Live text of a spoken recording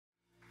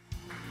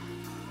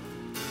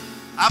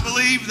I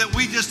believe that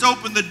we just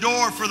opened the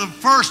door for the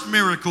first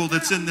miracle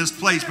that's in this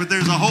place, but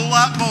there's a whole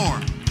lot more.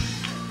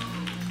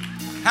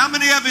 How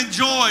many have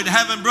enjoyed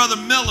having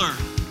Brother Miller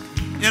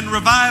in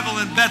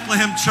revival in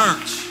Bethlehem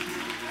Church?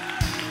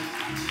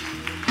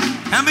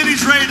 How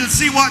many's ready to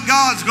see what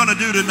God's going to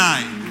do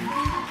tonight?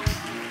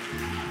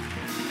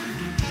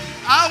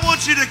 I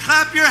want you to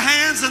clap your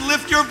hands and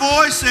lift your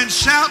voice and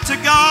shout to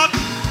God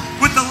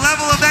with the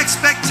level of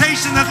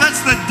expectation that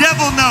lets the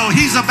devil know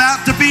he's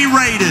about to be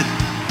raided.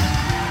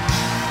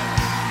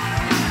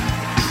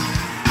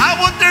 I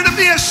want there to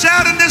be a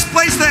shout in this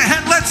place that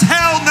lets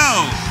hell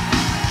know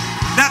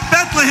that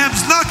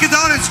Bethlehem's knocking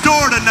on its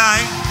door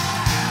tonight.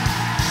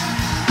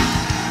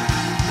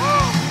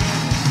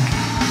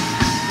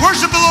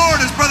 Worship the Lord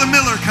as Brother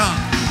Miller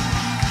comes.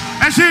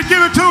 And she'd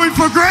give it to him,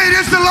 for great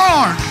is the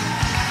Lord,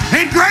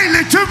 and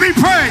greatly to be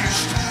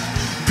praised.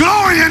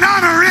 Glory and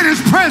honor in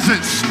his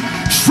presence.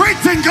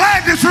 Strength and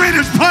gladness are in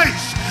his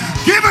place.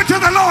 Give it to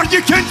the Lord,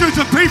 you kindreds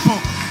of people.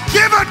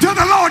 Give it to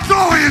the Lord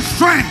glory and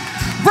strength.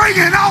 Bring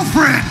an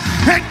offering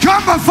and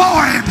come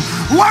before him.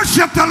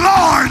 Worship the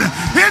Lord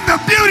in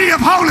the beauty of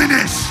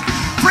holiness.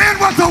 Friend,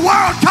 what the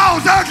world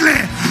calls ugly,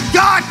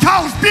 God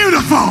calls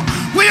beautiful.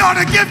 We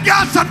ought to give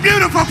God some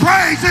beautiful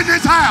praise in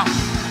this house.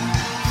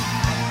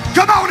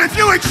 Come on, if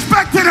you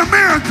expected a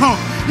miracle,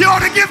 you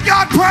ought to give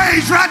God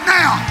praise right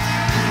now.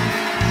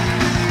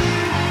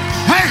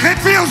 Hey, it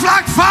feels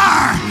like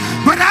fire,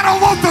 but I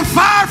don't want the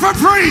fire for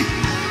free.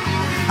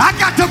 I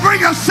got to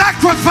bring a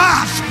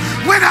sacrifice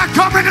when I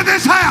come into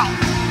this house.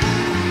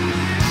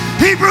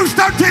 Hebrews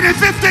 13 and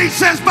 15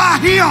 says,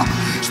 by him,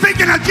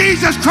 speaking of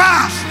Jesus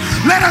Christ,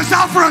 let us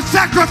offer a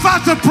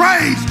sacrifice of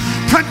praise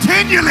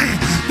continually.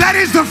 That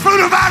is the fruit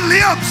of our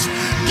lips,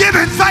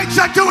 giving thanks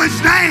unto his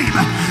name.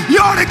 You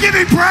ought to give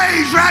him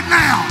praise right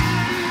now.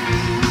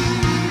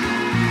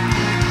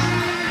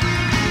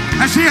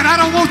 And see, I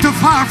don't want the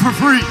fire for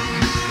free.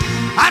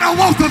 I don't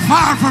want the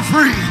fire for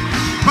free.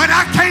 But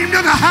I came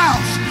to the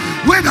house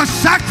with a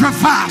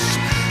sacrifice.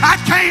 I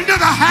came to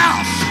the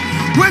house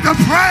with a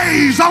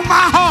praise on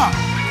my heart.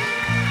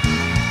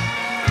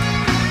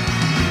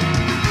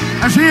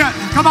 That's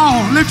it. Come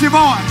on, lift your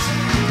voice.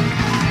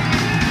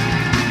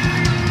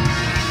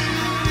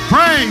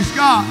 Praise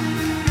God.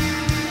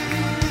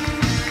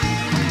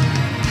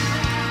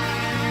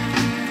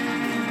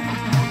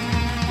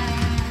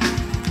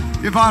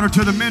 Give honor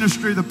to the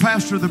ministry, the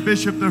pastor, the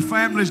bishop, their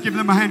families. Give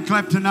them a hand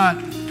clap tonight.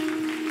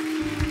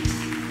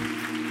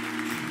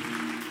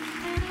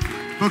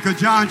 Book of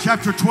John,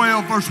 chapter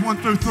 12, verse 1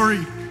 through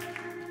 3.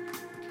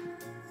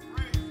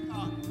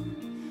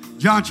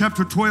 John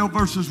chapter 12,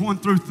 verses 1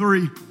 through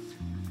 3.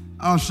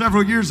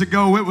 Several years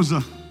ago, it was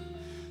a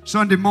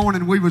Sunday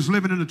morning. We was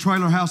living in a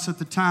trailer house at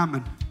the time,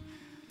 and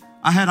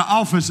I had an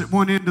office at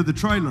one end of the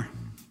trailer.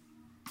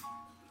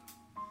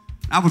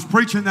 I was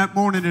preaching that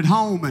morning at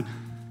home, and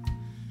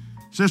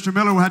Sister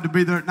Miller had to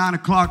be there at 9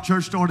 o'clock.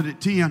 Church started at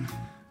 10.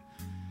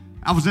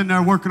 I was in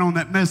there working on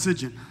that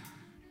message and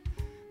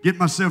getting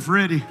myself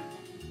ready.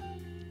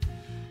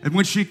 And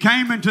when she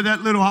came into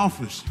that little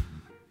office,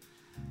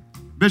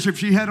 Bishop,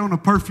 she had on a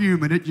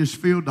perfume and it just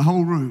filled the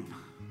whole room.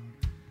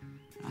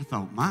 I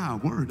thought, my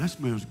word, that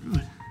smells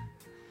good.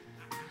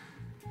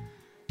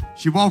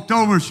 She walked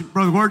over,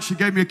 Brother Wirt, she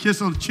gave me a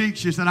kiss on the cheek.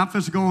 She said, I'm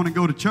supposed to go on and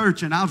go to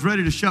church. And I was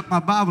ready to shut my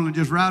Bible and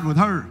just ride with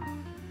her.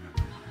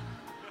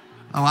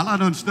 Oh, I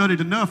done studied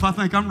enough. I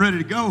think I'm ready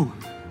to go.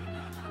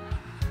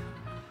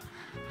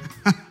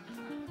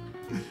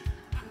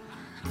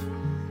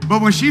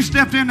 But when she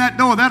stepped in that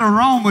door, that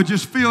aroma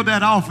just filled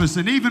that office.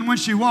 And even when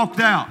she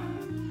walked out,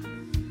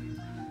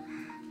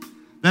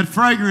 that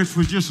fragrance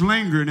was just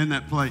lingering in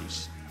that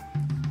place.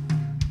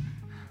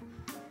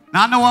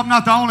 Now, I know I'm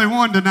not the only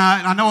one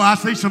tonight. I know I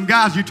see some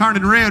guys, you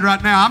turning red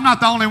right now. I'm not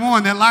the only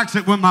one that likes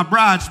it when my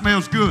bride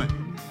smells good.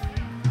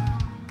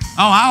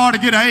 Oh, I ought to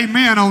get an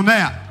amen on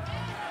that.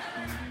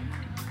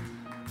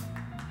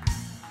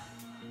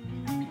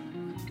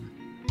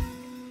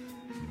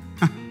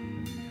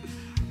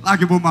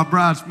 Like it when my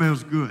bride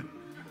smells good.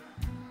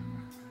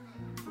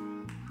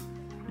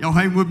 Y'all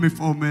hang with me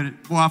for a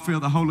minute. Boy, I feel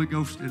the Holy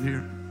Ghost in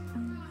here.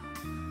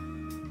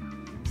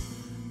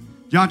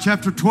 John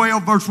chapter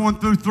 12, verse 1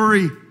 through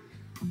 3.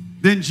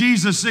 Then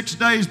Jesus, 6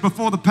 days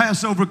before the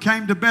Passover,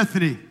 came to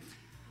Bethany,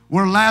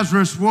 where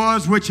Lazarus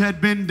was, which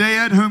had been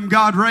dead, whom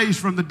God raised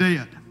from the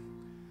dead.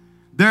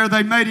 There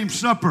they made him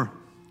supper.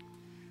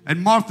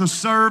 And Martha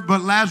served,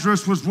 but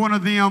Lazarus was one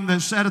of them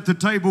that sat at the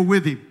table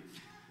with him.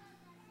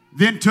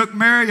 Then took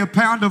Mary a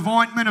pound of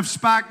ointment of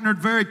spikenard,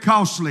 very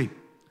costly,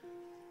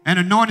 and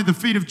anointed the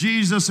feet of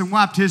Jesus and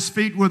wiped his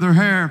feet with her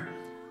hair.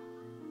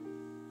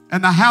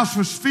 And the house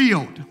was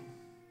filled.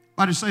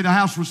 Why did it say the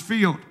house was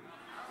filled?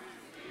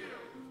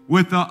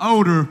 With the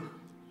odor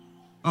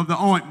of the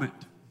ointment.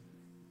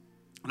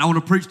 And I want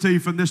to preach to you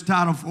from this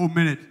title for a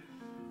minute.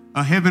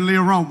 A heavenly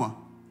aroma.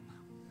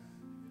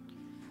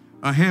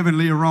 A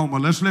heavenly aroma.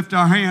 Let's lift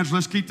our hands.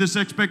 Let's keep this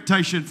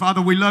expectation.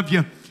 Father, we love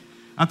you.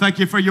 I thank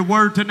you for your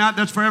word tonight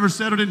that's forever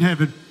settled in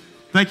heaven.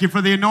 Thank you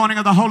for the anointing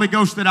of the Holy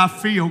Ghost that I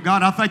feel.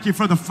 God, I thank you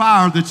for the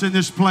fire that's in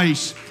this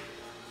place.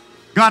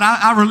 God,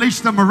 I release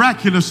the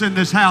miraculous in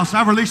this house.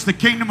 I release the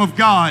kingdom of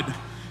God.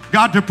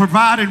 God, to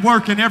provide and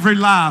work in every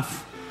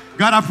life.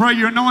 God, I pray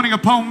your anointing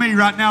upon me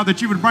right now,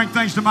 that you would bring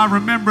things to my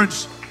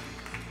remembrance,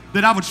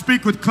 that I would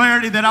speak with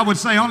clarity, that I would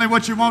say only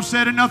what you want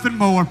said and nothing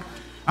more.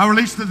 I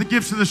release the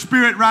gifts of the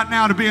Spirit right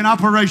now to be in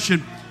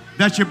operation,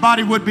 that your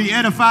body would be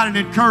edified and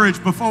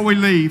encouraged before we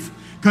leave.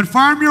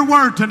 Confirm your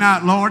word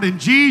tonight, Lord. In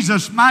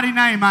Jesus' mighty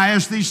name, I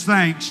ask these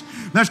things.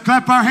 Let's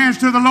clap our hands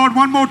to the Lord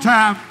one more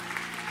time.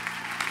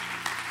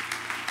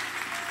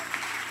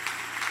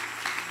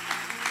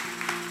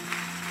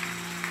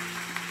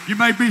 You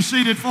may be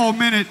seated for a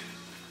minute.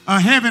 A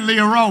heavenly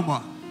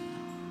aroma.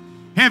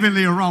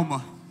 Heavenly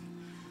aroma.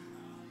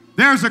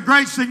 There's a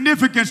great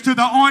significance to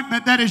the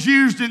ointment that is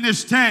used in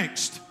this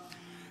text.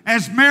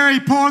 As Mary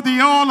poured the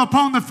oil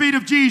upon the feet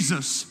of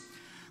Jesus,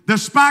 the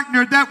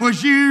spikenard that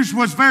was used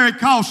was very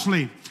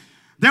costly.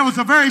 There was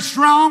a very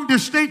strong,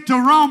 distinct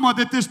aroma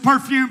that this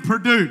perfume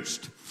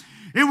produced.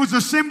 It was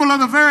a symbol of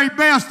the very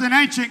best in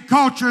ancient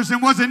cultures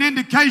and was an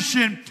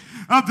indication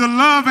of the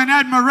love and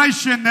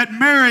admiration that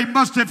Mary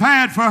must have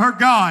had for her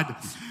God.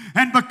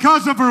 And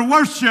because of her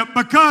worship,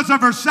 because of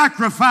her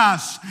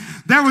sacrifice,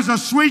 there was a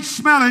sweet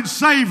smelling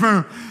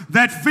savor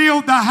that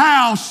filled the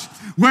house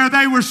where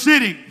they were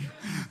sitting.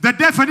 The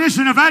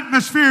definition of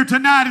atmosphere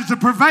tonight is a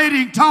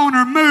pervading tone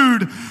or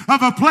mood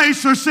of a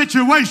place or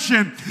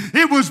situation.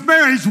 It was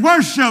Mary's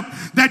worship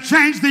that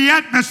changed the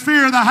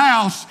atmosphere of the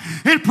house.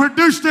 It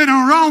produced an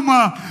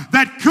aroma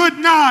that could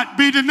not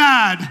be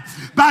denied.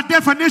 By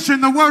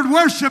definition, the word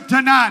worship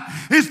tonight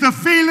is the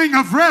feeling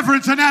of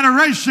reverence and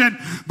adoration,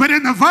 but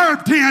in the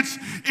verb tense,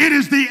 it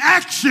is the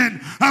action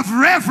of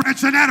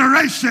reverence and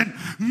adoration.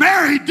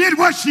 Mary did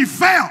what she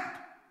felt.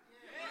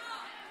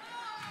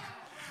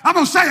 I'm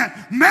going to say it.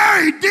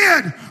 Mary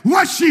did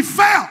what she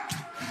felt.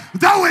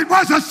 Though it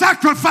was a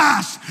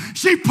sacrifice,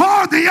 she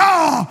poured the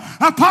oil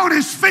upon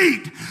his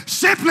feet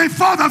simply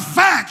for the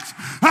fact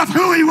of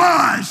who he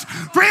was.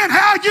 Friend,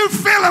 how you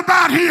feel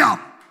about him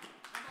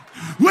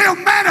will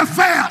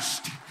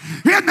manifest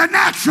in the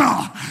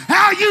natural.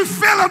 How you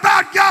feel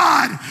about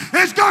God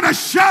is going to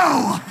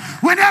show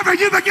whenever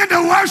you begin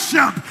to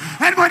worship,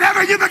 and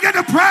whenever you begin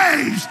to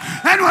praise,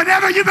 and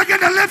whenever you begin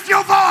to lift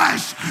your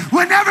voice,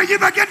 whenever you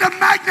begin to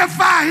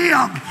magnify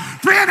him.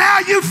 Friend,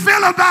 how you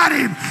feel about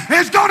him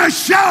is going to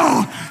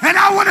show. And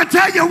I want to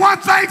tell you one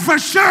thing for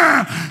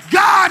sure.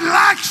 God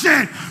likes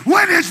it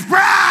when his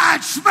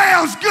bride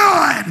smells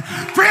good.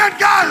 Friend,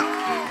 God's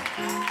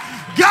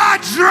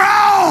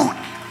drawn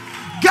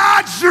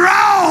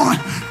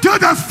to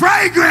the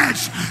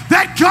fragrance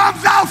that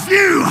comes off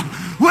you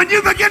when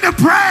you begin to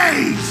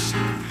praise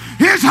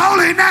his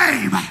holy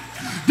name.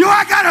 Do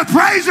I got a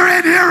praiser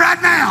in here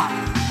right now?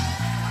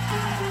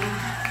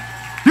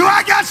 Do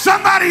I got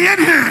somebody in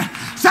here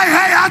say,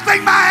 hey, I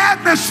think my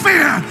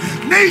atmosphere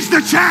needs to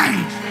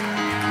change?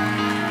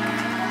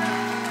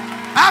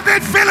 I've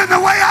been feeling the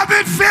way I've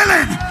been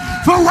feeling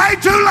for way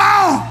too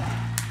long.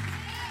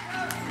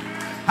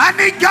 I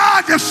need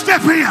God to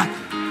step in.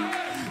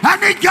 I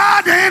need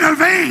God to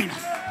intervene.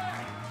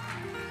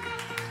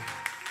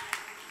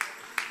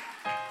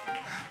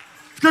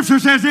 Scripture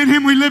says, in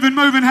him we live and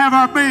move and have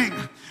our being.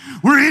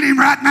 We're in him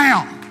right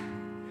now.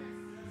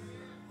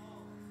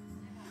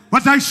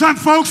 But there's some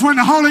folks, when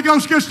the Holy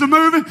Ghost gets to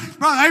moving,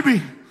 brother, they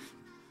be,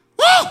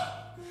 woo!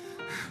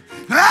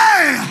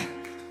 Hey!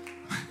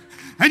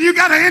 And you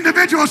got an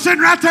individual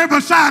sitting right there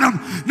beside them,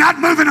 not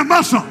moving a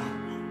muscle.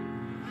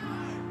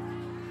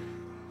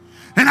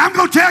 And I'm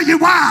going to tell you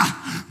why.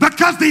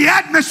 Because the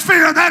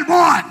atmosphere of that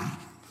one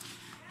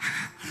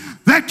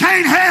that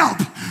can't help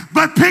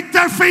but pick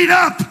their feet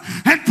up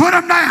and put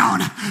them down.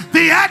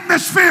 The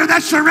atmosphere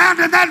that's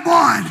surrounding that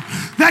one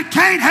that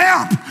can't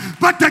help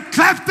but to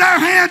clap their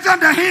hands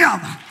unto him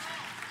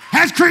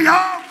has created,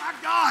 oh my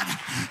God,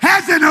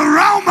 has an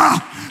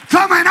aroma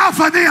coming off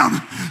of them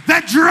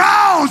that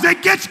draws,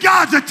 that gets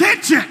God's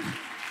attention.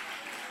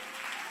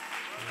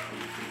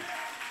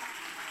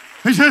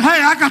 He said,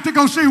 hey, I got to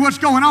go see what's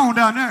going on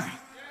down there.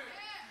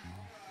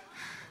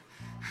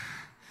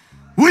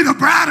 We the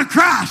bride of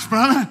Christ,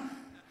 brother.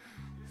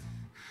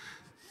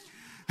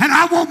 And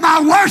I want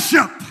my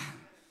worship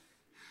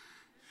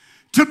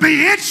to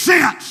be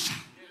incense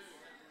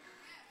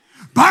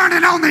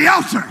burning on the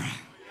altar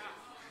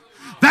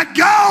that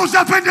goes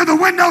up into the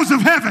windows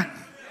of heaven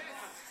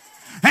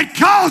and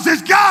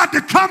causes God to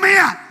come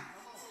in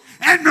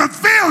and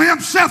reveal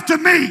himself to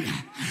me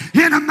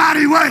in a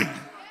mighty way.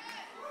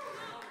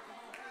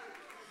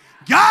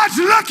 God's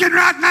looking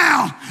right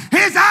now.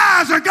 His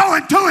eyes are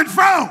going to and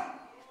fro,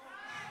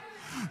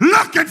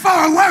 looking for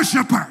a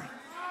worshiper.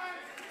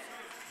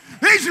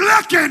 He's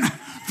looking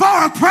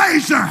for a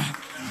praiser.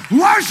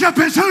 Worship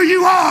is who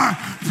you are.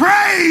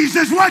 Praise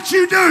is what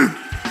you do.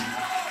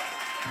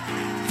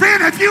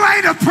 Friend, if you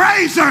ain't a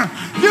praiser,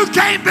 you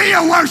can't be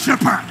a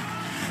worshiper.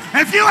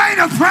 If you ain't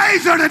a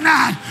praiser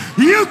tonight,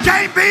 you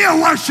can't be a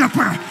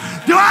worshiper.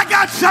 Do I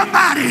got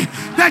somebody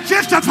that's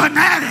just a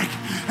fanatic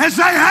and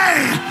say,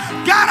 hey,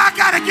 God, I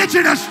got to get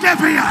you to step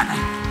in.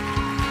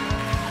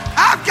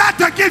 I've got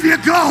to give you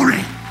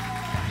glory.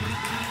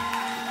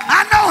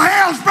 I know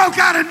hell's broke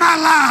out in my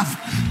life,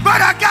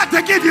 but I got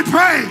to give you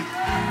praise.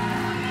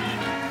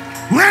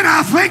 When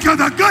I think of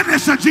the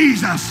goodness of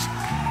Jesus,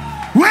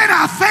 when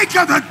I think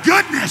of the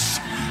goodness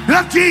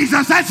of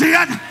Jesus, that's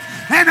it,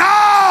 and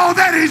all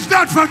that he's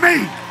done for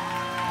me,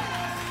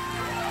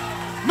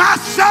 my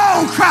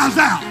soul cries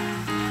out.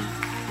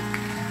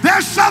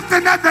 There's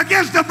something that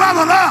begins to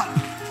bubble up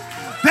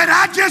that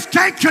I just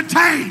can't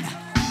contain.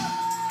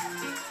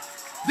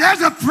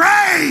 There's a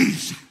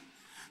praise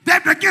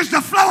that begins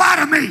to flow out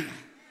of me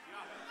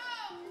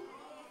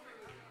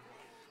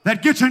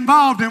that gets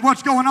involved in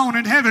what's going on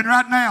in heaven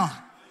right now.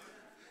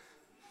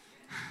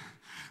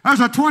 There's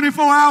a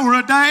 24-hour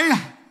a day,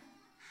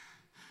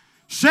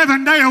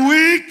 7-day a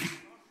week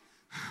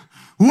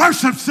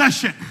worship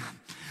session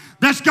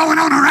that's going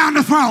on around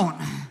the throne.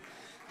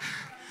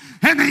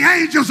 And the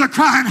angels are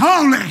crying,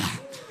 holy,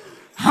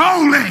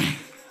 holy,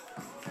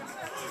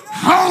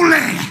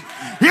 holy.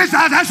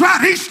 That's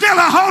right, he's still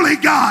a holy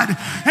God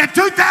in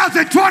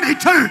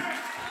 2022.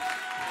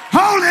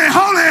 Holy,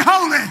 holy,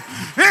 holy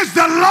is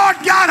the Lord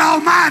God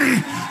Almighty.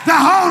 The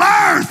whole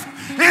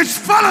earth is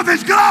full of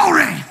his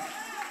glory.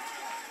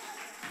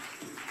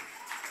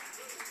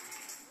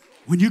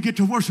 When you get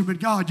to worshiping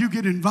God, you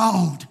get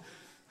involved.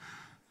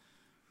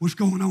 What's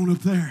going on up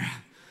there?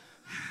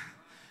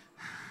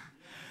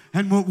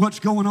 And what's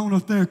going on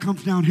up there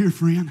comes down here,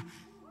 friend.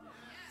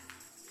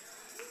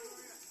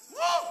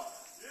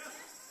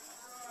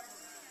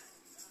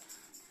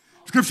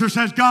 Scripture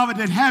says God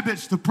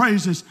inhabits the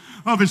praises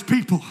of his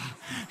people.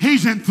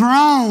 He's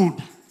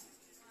enthroned.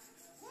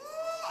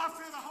 I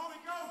feel the Holy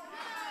Ghost.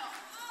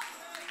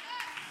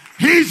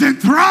 He's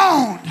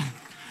enthroned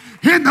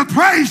in the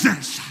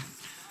praises.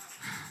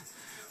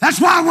 That's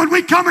why when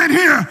we come in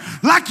here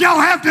like y'all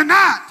have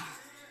tonight,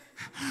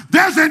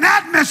 there's an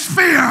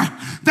atmosphere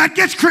that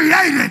gets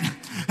created.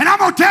 And I'm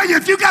going to tell you,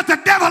 if you got the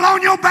devil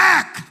on your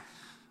back,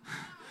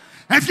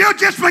 if you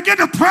just begin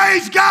to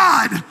praise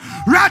God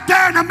right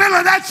there in the middle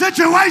of that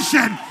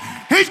situation,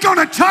 he's going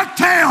to tuck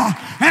tail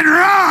and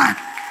run.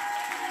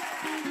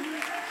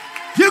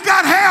 You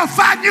got hell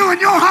fighting you in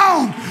your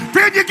home,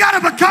 friend, you got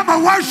to become a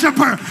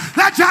worshiper.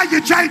 That's how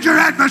you change your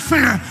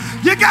atmosphere.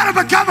 You got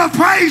to become a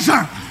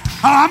praiser.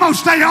 Oh, I'm going to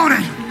stay on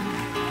it.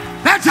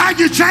 That's how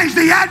you change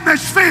the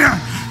atmosphere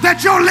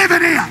that you're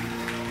living in.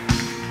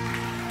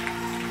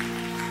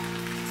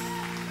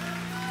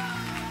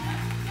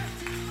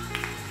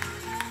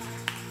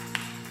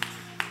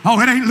 Oh,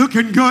 it ain't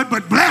looking good,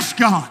 but bless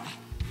God.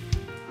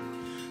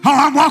 Oh,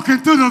 I'm walking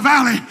through the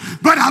valley,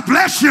 but I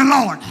bless you,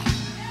 Lord.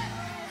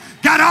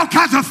 Got all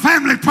kinds of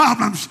family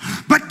problems,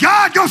 but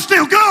God, you're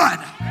still good.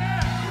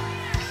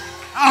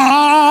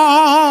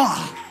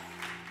 Oh,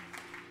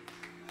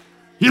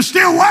 you're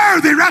still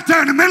worthy right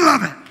there in the middle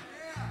of it.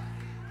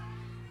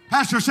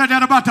 Pastor said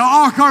that about the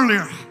ark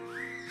earlier.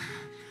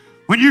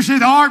 When you see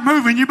the ark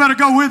moving, you better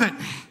go with it.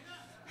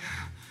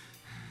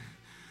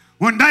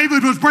 When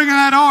David was bringing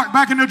that ark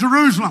back into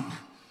Jerusalem,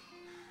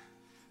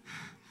 a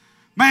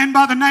man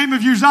by the name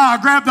of Uzziah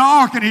grabbed the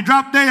ark and he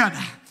dropped dead.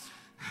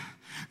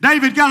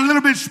 David got a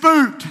little bit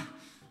spooked.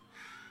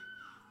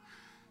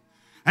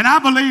 And I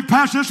believe,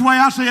 Pastor, this way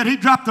I see it, he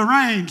dropped the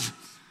reins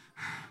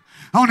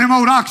on them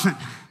old oxen.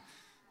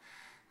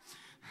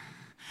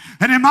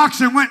 And them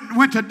oxen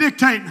went to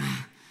dictating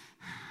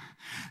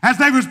as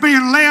they was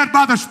being led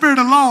by the Spirit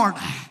of the Lord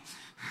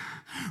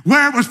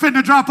where it was fitting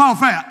to drop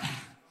off at.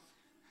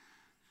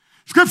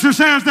 Scripture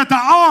says that the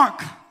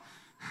ark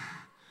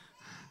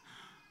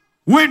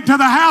went to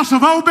the house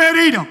of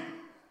Obed-Edom.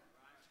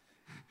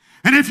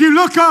 And if you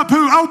look up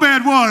who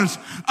Obed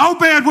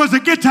was a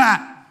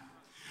Gittite,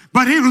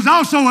 but he was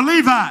also a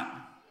Levite.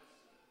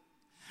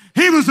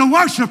 He was a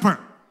worshiper.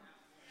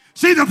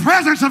 See, the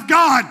presence of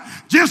God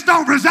just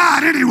don't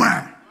reside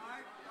anywhere.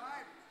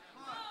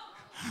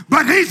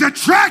 But he's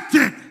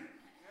attracted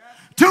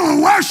to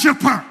a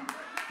worshiper.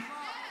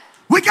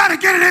 We got to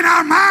get it in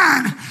our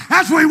mind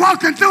as we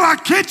walking through our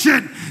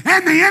kitchen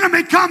and the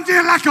enemy comes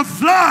in like a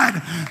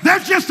flood.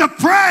 There's just a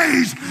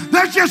praise.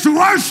 There's just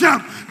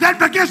worship that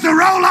begins to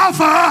roll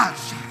off of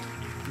us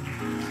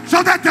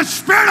so that the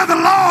Spirit of the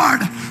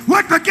Lord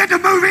would begin to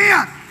move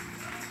in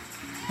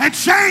and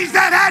change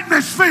that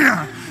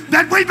atmosphere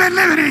that we've been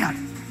living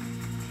in.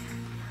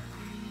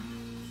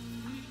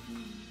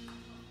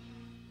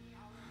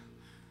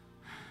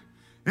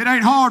 It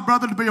ain't hard,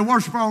 brother, to be a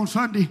worshiper on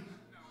Sunday.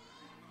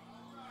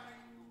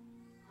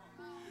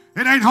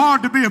 It ain't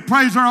hard to be a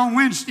praiser on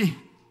Wednesday.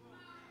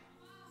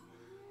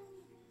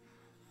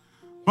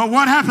 But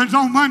what happens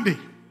on Monday?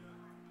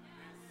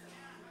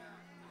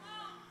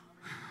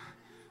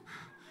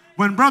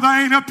 When brother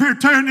ain't up here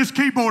tearing this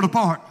keyboard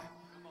apart.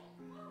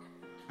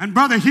 And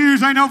Brother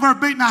Hughes ain't over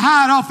beating the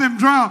hide off them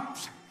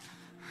drums.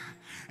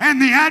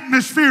 And the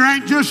atmosphere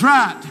ain't just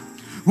right.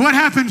 What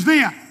happens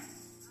then?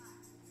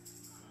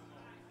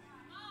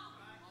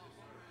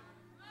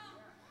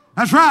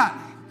 That's right.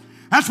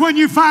 That's when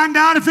you find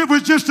out if it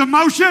was just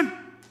emotion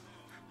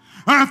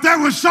or if there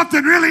was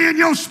something really in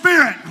your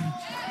spirit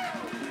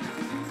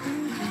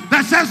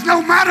that says,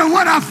 no matter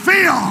what I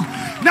feel,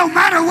 no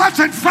matter what's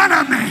in front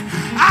of me,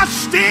 I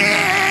still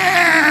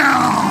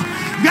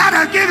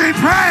gotta give him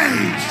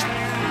praise.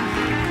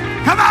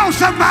 Come on,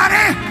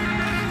 somebody.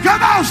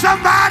 Come on,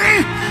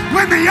 somebody.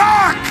 When the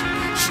ark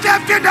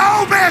stepped into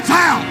Obed's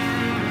house,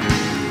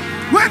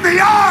 when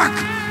the ark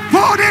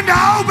pulled into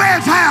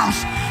Obed's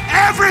house,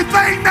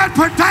 everything that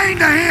pertained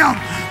to him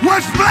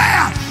was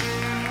blessed.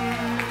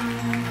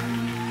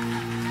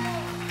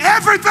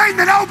 Everything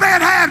that Obed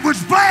had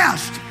was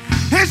blessed.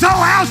 His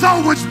whole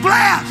household was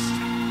blessed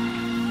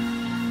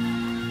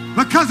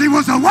because he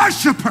was a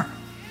worshiper.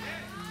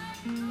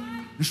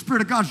 The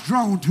Spirit of God's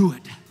drawn to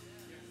it.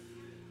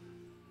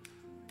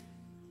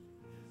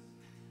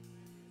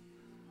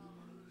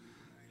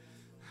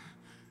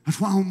 That's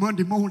why on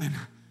Monday morning,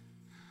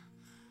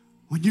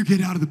 when you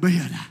get out of the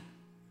bed,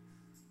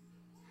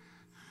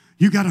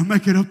 you got to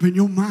make it up in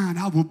your mind,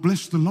 I will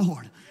bless the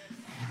Lord.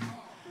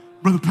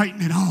 Brother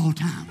Peyton, at all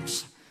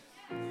times.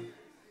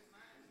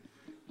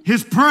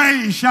 His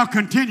praise shall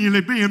continually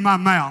be in my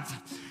mouth.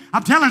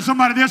 I'm telling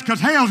somebody this because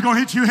hell's going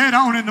to hit you head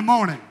on in the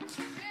morning.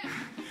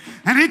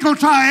 And he's going to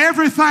try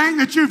everything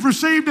that you've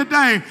received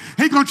today.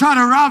 He's going to try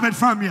to rob it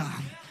from you.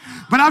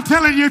 But I'm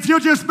telling you, if you'll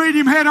just meet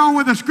him head on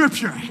with the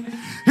scripture,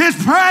 his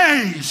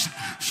praise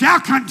shall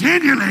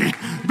continually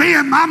be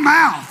in my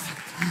mouth.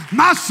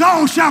 My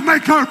soul shall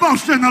make her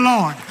boast in the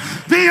Lord.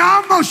 The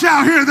humble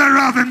shall hear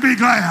thereof and be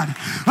glad.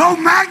 Oh,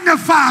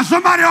 magnify.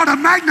 Somebody ought to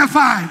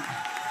magnify him.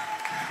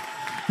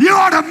 You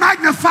ought to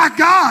magnify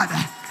God.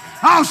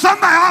 Oh,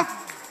 somebody.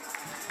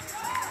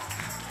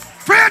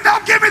 Friend,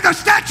 don't give me the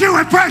statue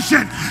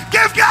impression.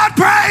 Give God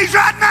praise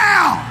right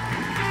now.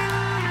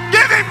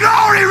 Give him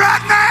glory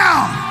right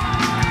now.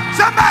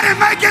 Somebody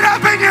make it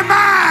up in your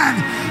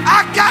mind.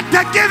 I got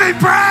to give him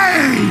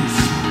praise.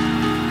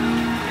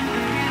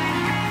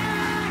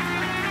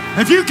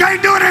 If you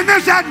can't do it in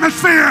this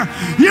atmosphere,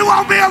 you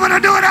won't be able to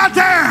do it out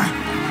there.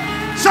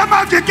 Some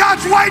of you,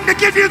 God's waiting to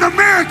give you the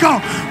miracle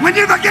when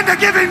you begin to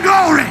give him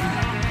glory.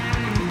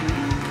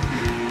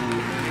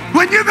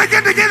 When you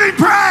begin to give him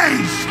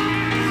praise,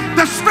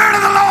 the Spirit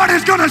of the Lord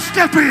is going to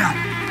step in.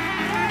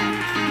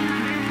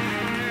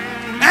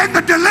 And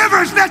the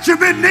deliverance that you've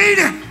been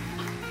needing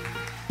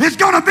is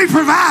going to be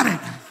provided.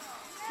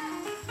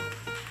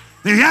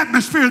 The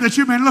atmosphere that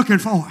you've been looking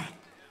for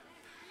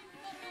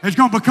is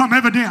going to become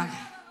evident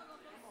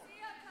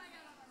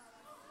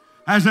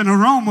as an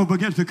aroma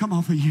begins to come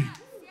off of you.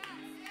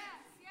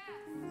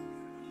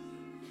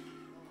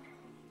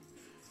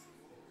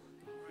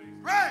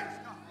 Praise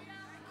God.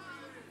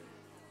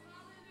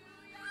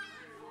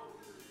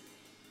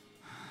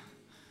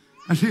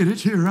 That's it.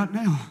 It's here right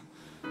now.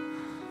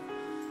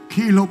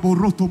 Kilo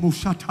boroto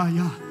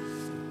mosataya.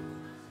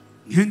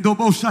 Yendo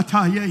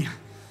mosataya.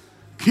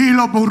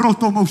 Kilo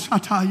boroto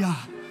mosataya.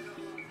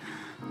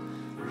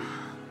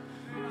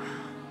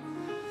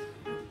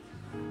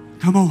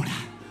 Come on.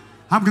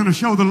 I'm going to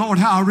show the Lord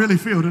how I really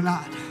feel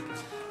tonight.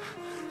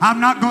 I'm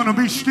not going to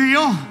be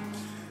still.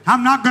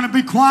 I'm not going to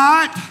be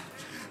quiet.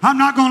 I'm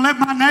not going to let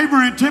my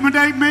neighbor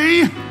intimidate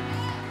me.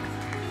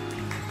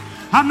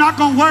 I'm not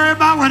going to worry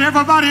about what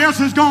everybody else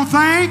is going to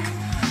think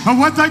or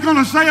what they're going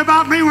to say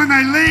about me when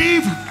they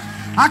leave.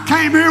 I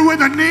came here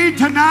with a need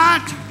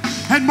tonight,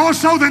 and more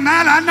so than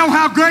that, I know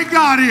how great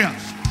God is.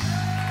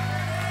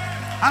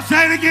 I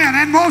say it again,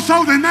 and more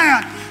so than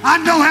that, I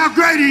know how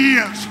great he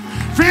is.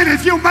 Friend,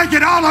 if you'll make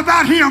it all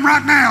about him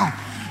right now,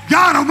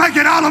 God will make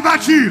it all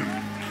about you.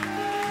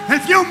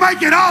 If you'll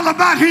make it all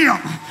about him,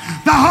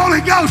 the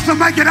Holy Ghost will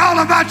make it all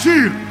about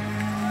you.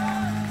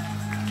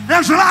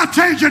 There's a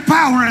life-changing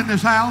power in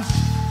this house.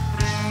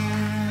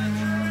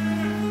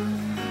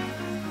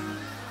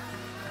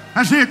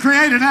 I see it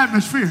create an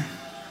atmosphere.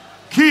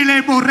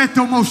 Kile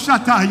boreto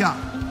mosataya.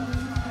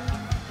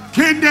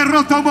 Kende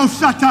roto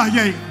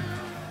mosataye.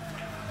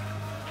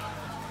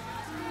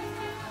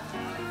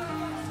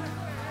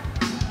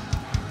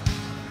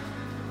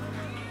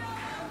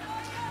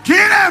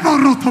 Kile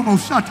boroto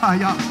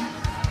mosataya.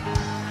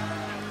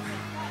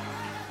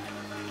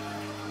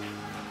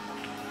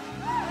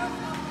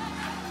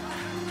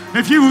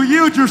 If you will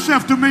yield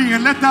yourself to me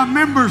and let thy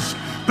members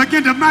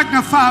begin to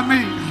magnify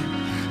me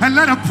and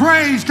let a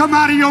praise come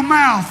out of your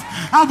mouth,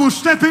 I will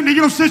step into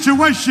your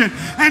situation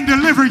and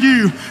deliver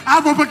you. I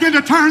will begin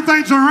to turn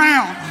things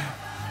around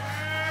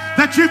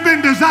that you've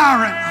been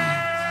desiring.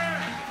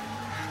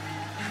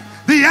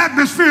 The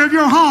atmosphere of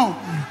your home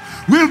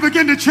will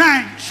begin to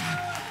change.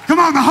 Come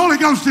on, the Holy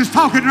Ghost is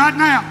talking right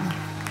now.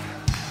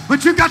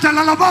 But you got to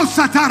la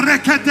bosa ta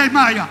rekete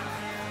maya.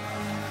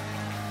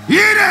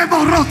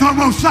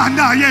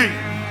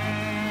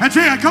 That's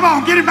it. Come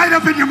on, get it made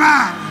up in your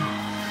mind.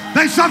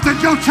 There's something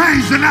gonna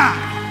change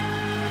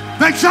tonight.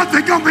 There's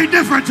something gonna be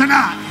different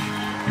tonight.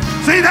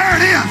 See, there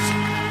it is.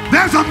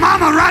 There's a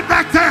mama right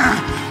back there.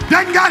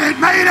 Done got it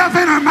made up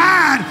in her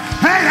mind.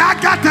 Hey, I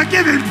got to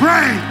give him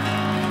praise.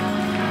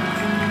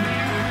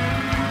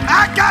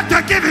 I got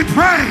to give him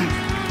praise.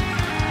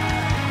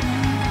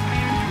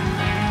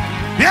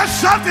 There's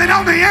something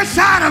on the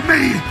inside of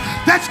me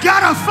that's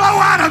got to flow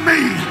out of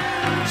me.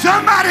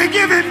 Somebody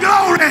give him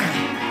glory.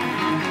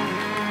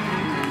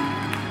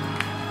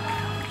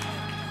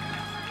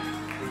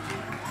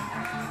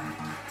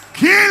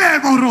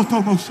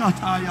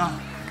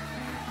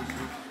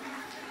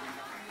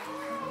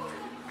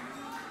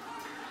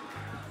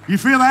 You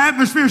feel the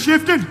atmosphere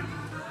shifting?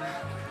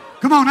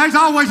 Come on, there's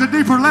always a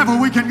deeper level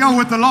we can go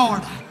with the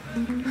Lord.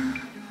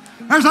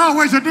 There's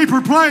always a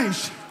deeper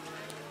place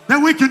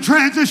that we can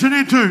transition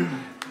into.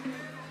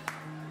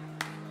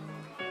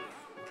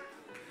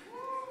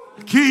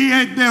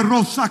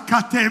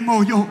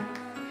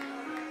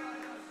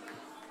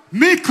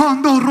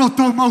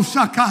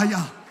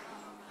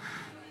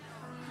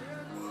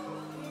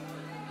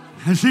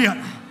 That's it.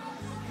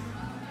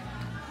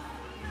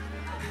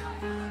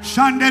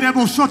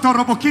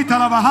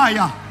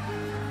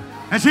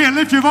 That's it.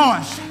 Lift your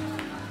voice.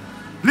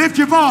 Lift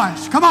your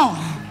voice. Come on.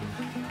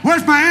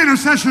 Where's my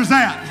intercessors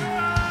at?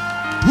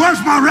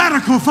 Where's my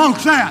radical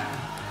folks at?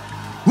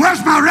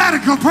 Where's my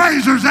radical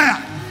praisers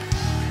at?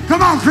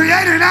 Come on, create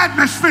an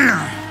atmosphere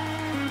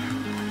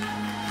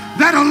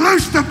that'll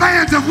loose the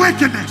bands of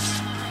wickedness,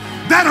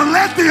 that'll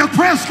let the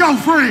oppressed go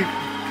free.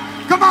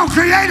 Come on,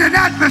 create an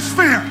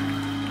atmosphere.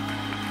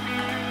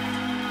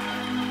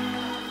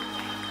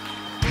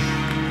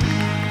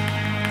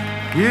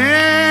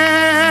 Yeah.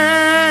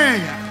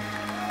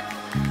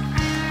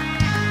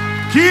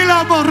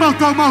 Kila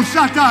boroto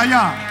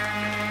mosataya.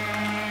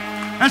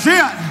 That's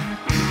it.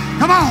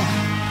 Come on.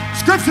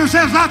 Scripture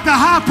says, let the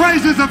high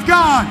praises of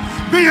God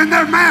be in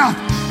their mouth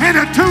and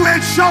a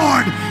two-edged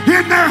sword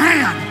in their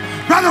hand.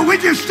 Brother, we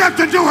just stepped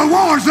into a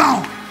war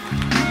zone.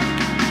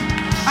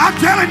 I'm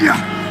telling you,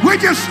 we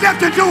just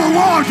stepped into a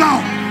war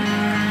zone.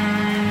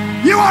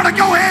 You ought to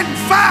go ahead and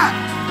fight.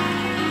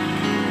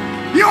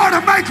 You ought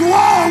to make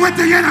war with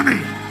the enemy.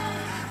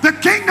 The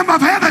kingdom of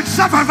heaven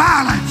suffer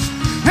violence,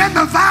 and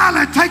the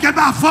violent take it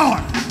by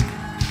force.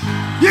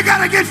 You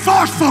got to get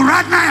forceful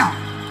right now.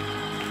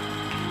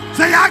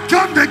 Say, I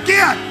come to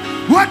get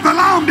what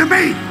belonged to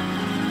me.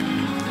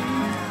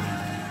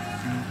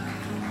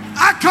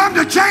 I come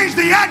to change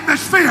the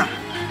atmosphere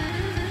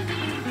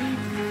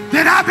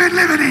that I've been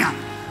living in.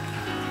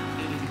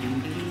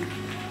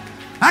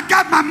 I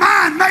got my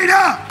mind made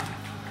up.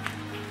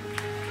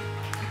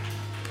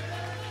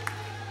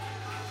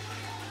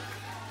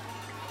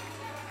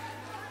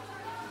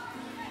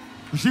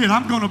 You see,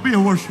 I'm going to be a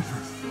worshiper.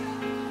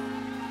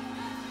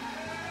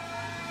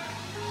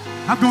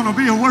 I'm going to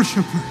be a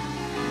worshiper.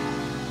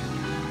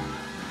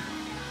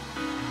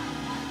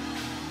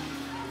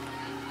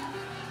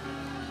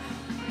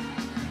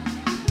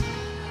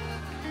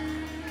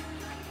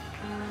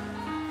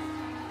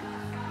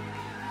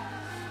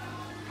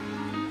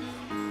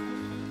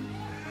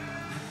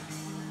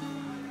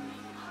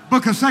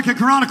 Book of 2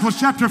 Chronicles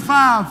chapter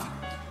 5.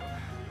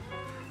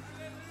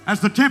 As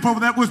the temple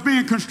that was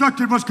being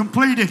constructed was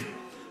completed,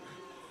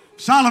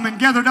 Solomon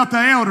gathered up the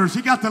elders.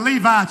 He got the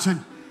Levites,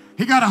 and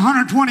he got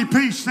 120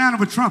 pieces sounding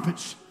with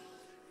trumpets.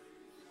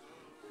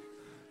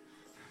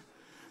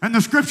 And the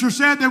scripture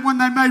said that when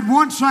they made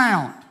one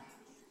sound,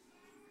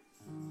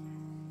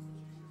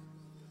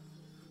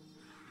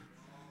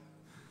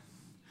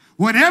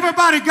 when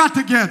everybody got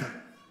together,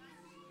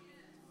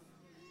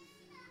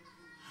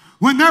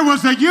 when there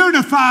was a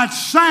unified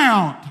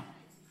sound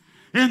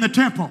in the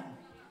temple,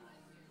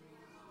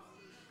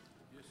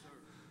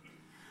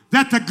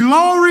 that the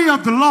glory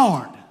of the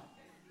Lord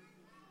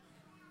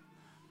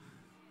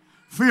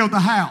filled the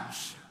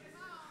house,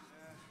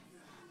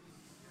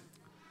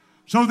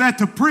 so that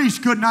the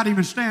priest could not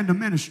even stand to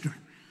minister.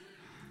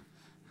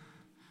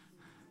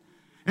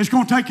 It's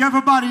going to take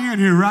everybody in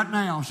here right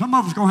now. Some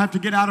of us are going to have to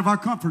get out of our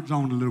comfort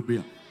zone a little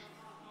bit.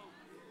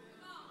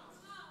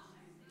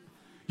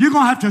 You're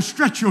going to have to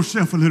stretch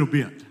yourself a little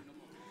bit.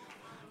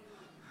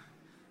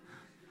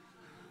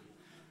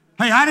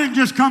 Hey, I didn't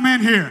just come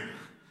in here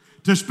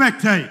to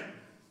spectate.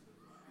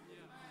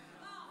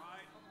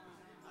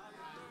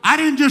 I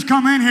didn't just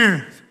come in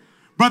here,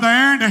 Brother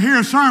Aaron, to hear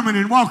a sermon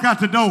and walk out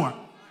the door.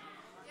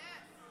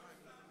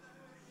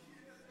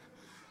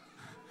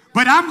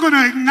 But I'm going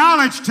to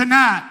acknowledge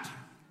tonight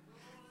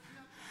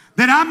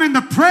that I'm in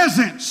the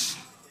presence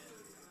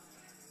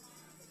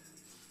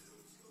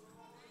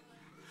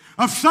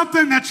of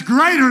something that's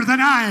greater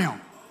than I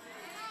am.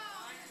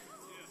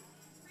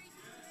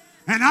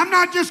 And I'm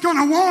not just going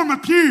to warm a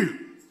pew,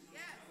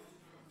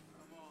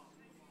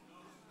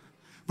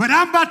 but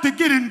I'm about to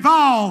get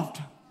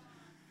involved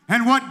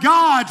in what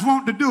God's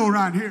wanting to do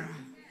around here.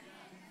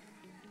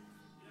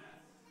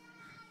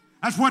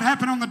 That's what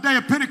happened on the day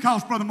of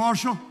Pentecost, Brother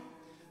Marshall.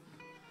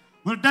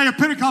 When the day of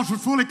Pentecost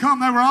was fully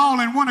come, they were all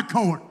in one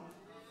accord,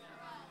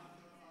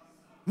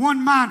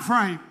 one mind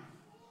frame,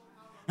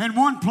 in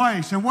one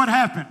place. And what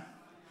happened?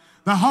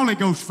 The Holy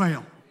Ghost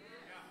fell.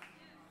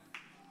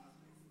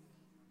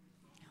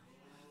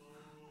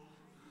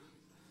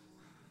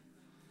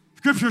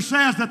 Scripture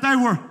says that they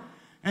were,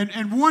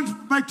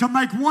 to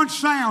make one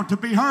sound to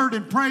be heard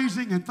in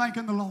praising and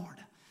thanking the Lord.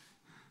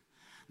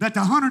 that the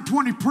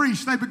 120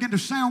 priests, they begin to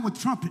sound with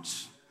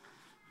trumpets.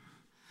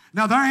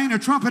 Now, there ain't a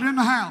trumpet in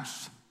the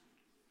house.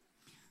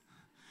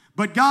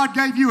 But God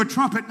gave you a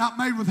trumpet not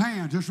made with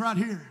hands. It's right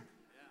here.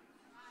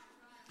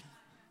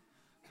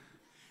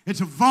 It's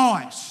a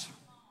voice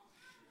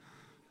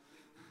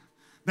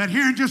that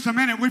here in just a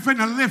minute we're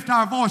finna lift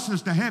our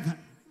voices to heaven.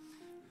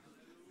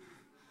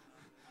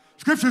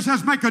 Scripture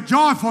says make a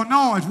joyful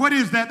noise. What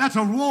is that? That's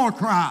a war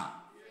cry.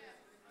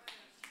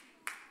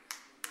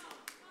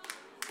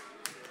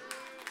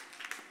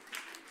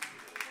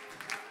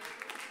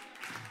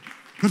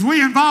 Because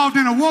we involved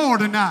in a war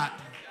tonight.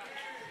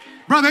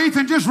 Brother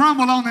Ethan, just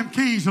rumble on them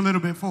keys a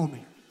little bit for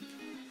me.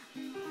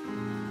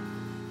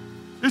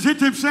 Just hit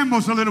them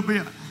cymbals a little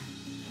bit.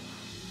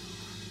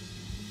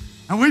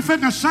 And we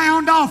finna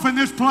sound off in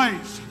this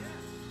place.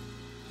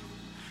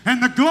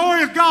 And the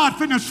glory of God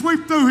finna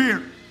sweep through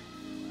here.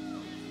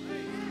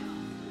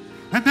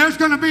 And there's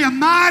going to be a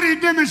mighty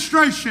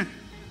demonstration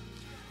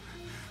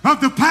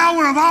of the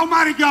power of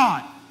Almighty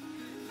God.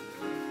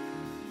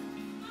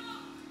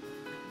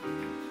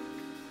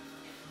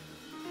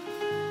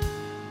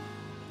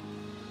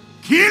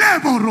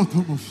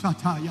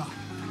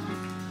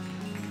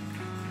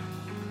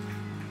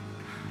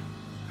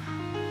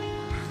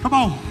 Come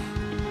on.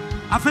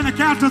 I'm finna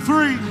count to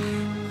 3.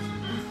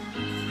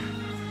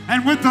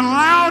 And with the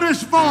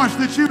loudest voice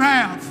that you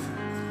have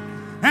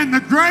and the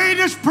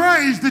greatest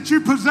praise that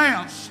you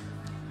possess,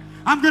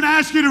 I'm going to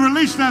ask you to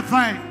release that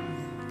thing.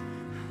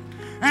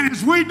 And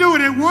as we do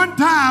it at one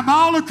time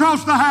all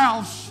across the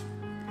house,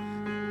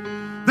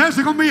 there's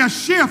going to be a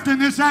shift in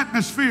this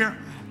atmosphere.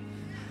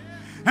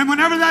 And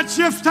whenever that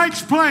shift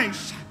takes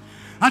place,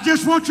 I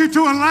just want you to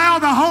allow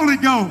the Holy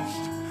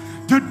Ghost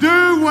to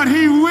do what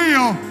He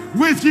will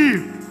with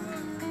you.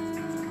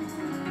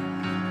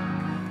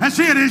 That's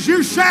it. As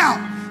you shout,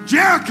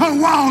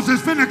 Jericho walls is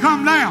finna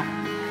come down.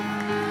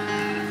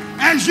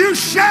 As you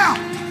shout,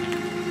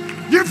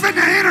 you're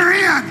finna enter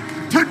in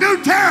to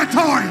new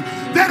territory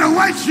that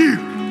awaits you.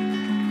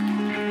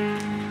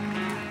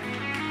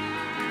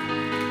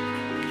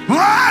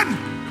 1,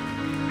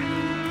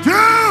 2,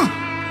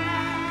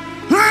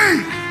 3.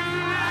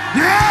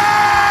 Yay!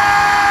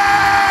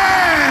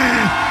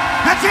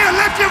 That's it.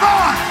 Lift your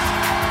voice.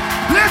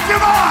 Lift your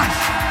voice.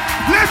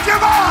 Lift your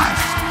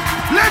voice.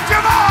 Lift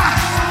your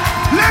voice.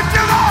 Lift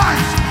your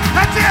voice.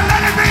 That's it.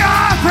 Let it be a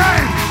high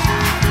praise.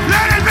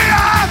 Let it be a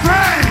high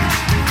praise.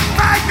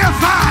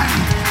 Magnify.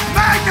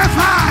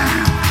 Magnify.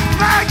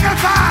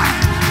 Magnify.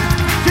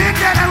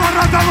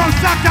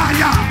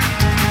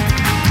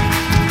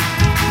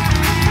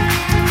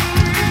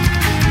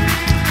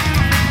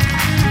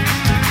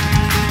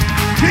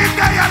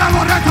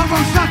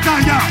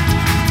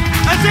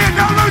 That's it.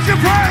 Don't lose your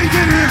praise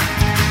in here.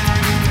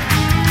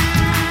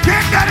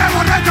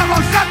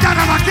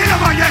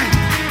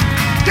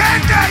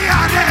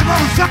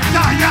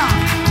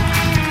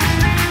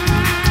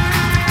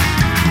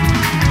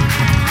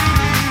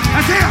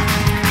 That's it.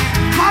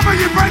 Mama,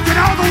 you're breaking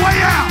all the way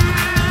out.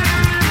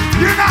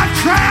 You're not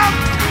trapped.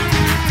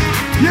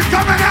 You're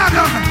coming out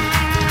of it.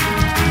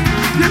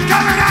 You're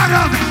coming out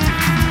of it.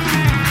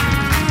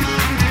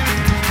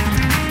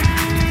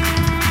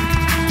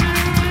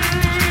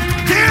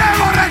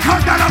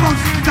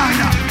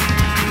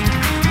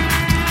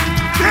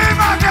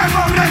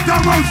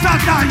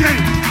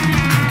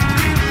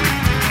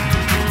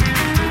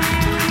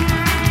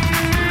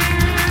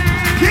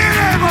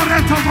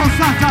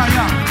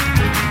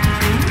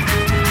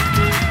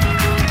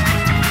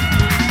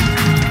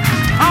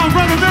 Oh,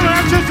 Brother Miller,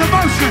 that's just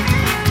emotion.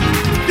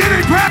 Give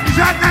me praise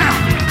right now.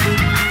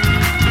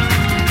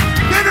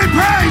 Give me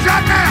praise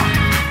right now.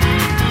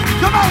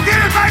 Come on, get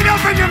it made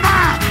up in your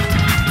mind.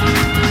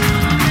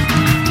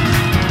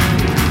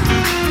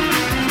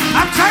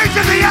 I'm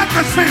changing the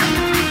atmosphere.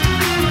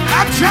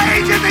 I'm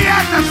changing the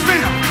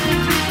atmosphere.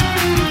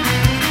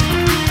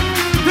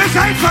 This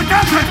ain't for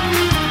nothing.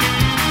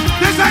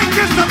 This ain't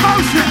just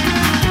emotion.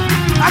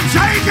 I'm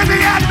changing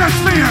the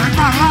atmosphere in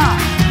my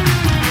life.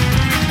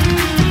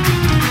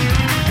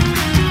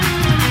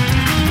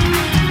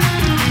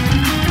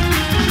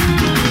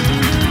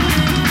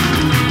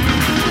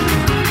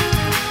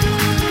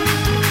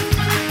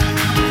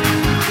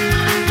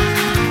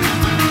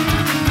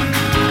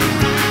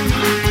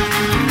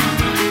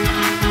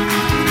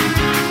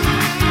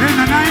 In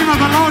the name of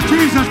the Lord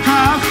Jesus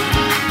Christ,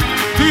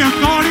 the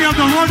authority of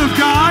the Word of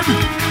God,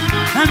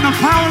 and the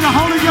power of the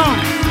Holy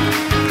Ghost,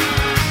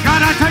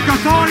 God, I take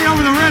authority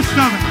over the rest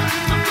of it.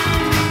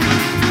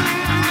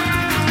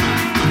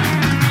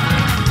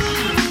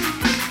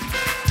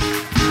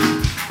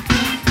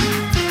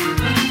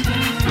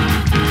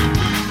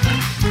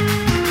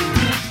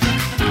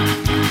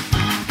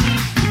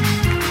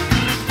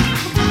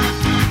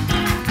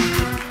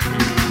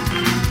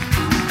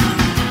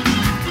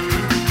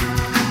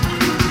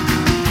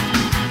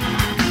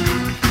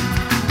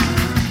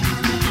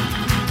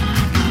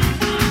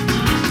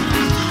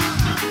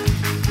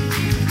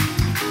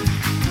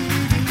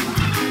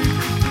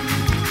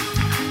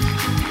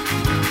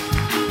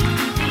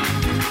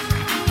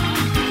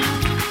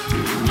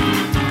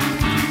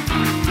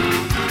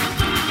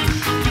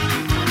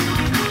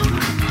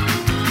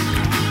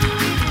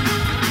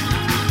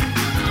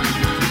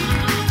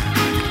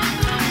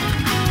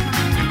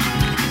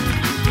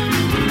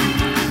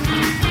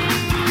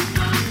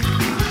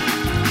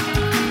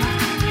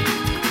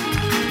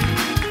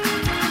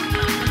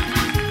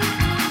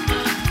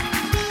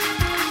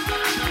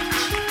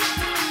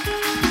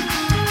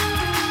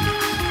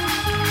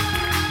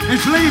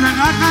 It's leaving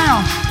right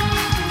now.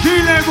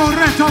 Kile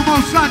boreto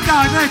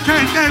mosata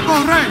rekende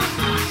bore.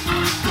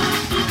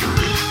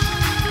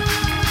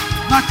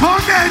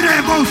 Makonde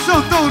rebo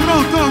soto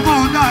roto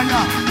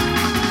monaya.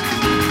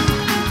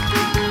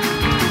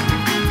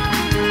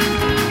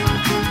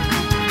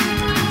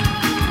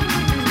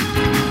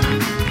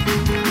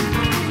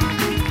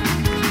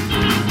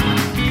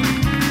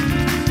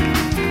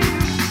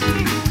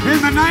 In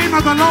the name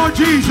of the Lord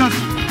Jesus,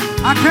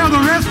 I tell the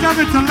rest of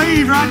it to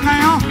leave right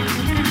now.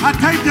 I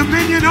take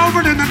dominion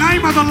over it in the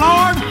name of the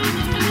Lord,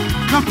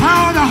 the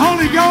power of the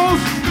Holy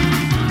Ghost,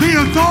 the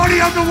authority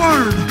of the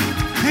Word.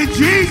 In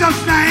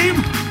Jesus' name,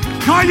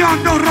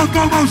 Kayondo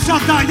Rotomo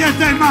Sata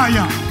Yete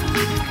Maya.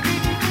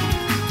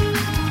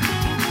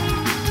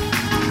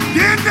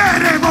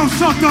 Dinderebo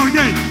Soto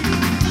Ye.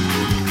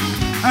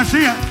 That's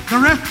it. The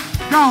rest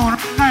gone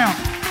right now.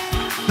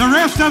 The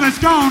rest of it's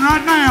gone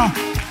right now.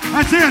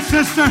 That's it,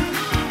 sister.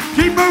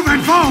 Keep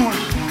moving forward.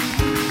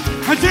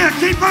 That's it.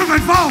 Keep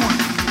moving forward.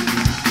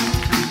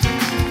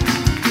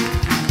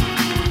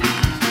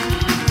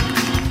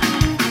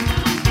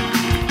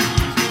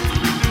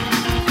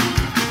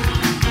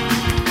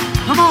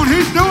 Come on,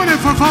 he's doing it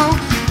for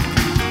folks.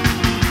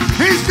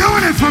 He's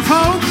doing it for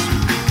folks.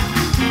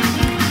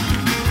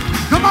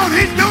 Come on,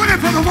 he's doing it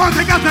for the ones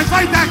that got their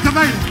faith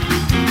activated.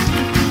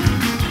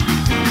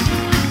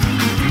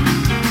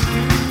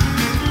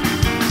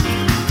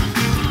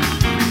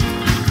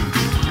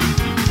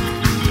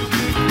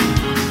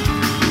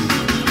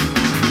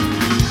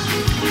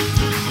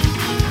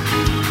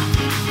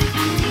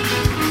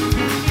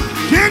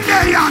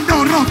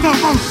 Yando roto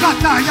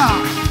mosataya.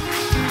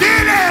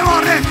 Dile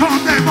ore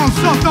conde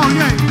mosoto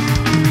ye.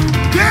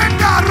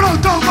 Yenda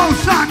roto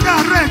mosanga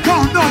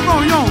recondo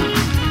moyo.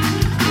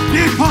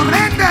 Di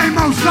corrende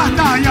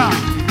mosataya.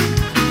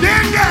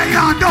 Dile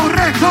yando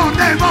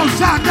reconde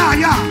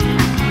mosataya.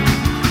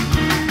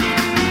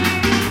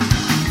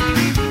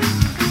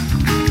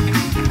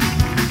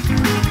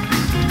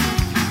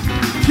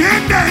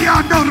 Yende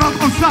yando roto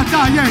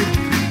mosataya.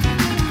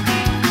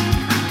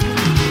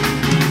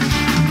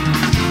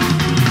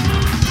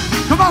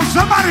 Come on,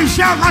 somebody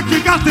shout like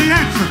you got the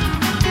answer.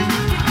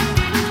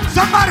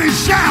 Somebody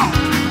shout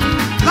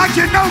like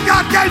you know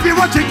God gave you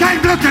what you came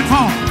looking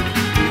for.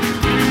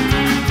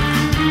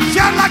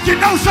 Shout like you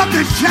know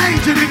something's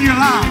changing in your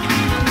life.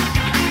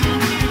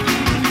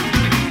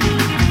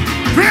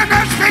 Friend,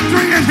 there's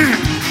victory in here.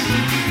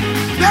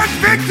 There's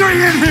victory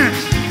in here.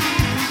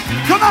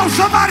 Come on,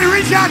 somebody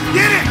reach out and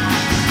get it.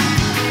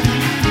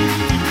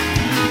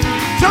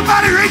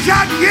 Somebody reach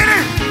out and get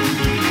it.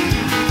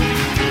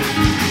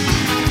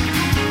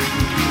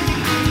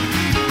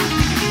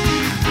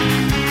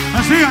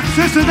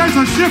 Sister, there's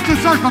a shift of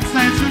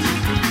circumstances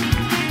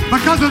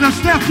because of the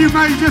step you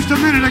made just a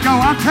minute ago.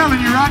 I'm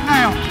telling you right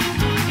now.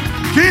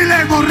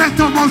 Kile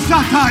moreto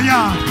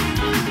mosataya.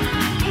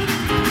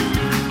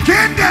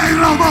 Kinde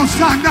robo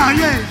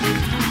sandaye.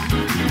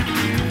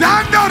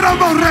 Dando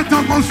robo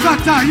reto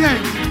mosataye.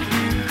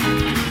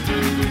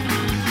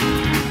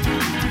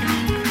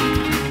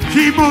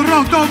 Kimo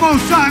roto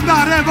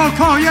mosandare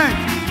bokoye.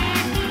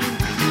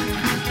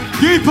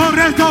 Kipo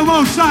reto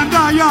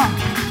mosandaya.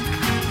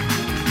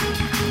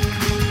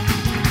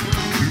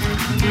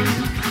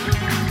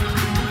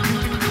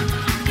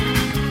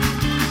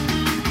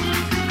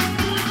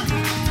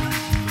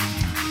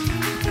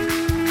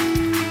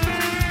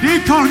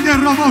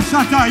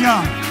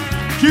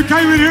 You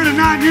came in here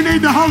tonight and you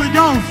need the Holy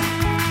Ghost.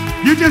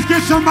 You just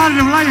get somebody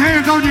to lay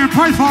hands on you and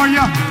pray for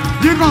you.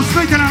 You're going to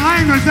speak in a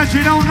language that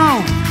you don't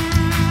know.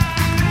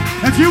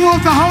 If you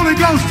want the Holy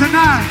Ghost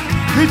tonight,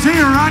 it's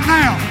here right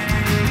now.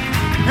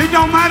 It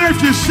don't matter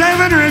if you're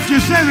 7 or if you're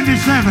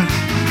 77.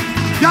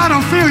 God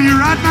will fill you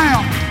right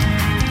now.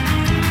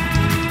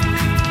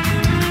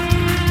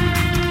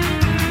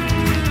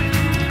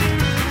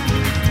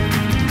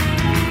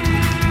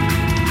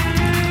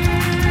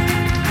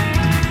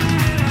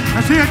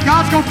 See it,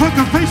 God's going to put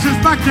the pieces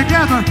back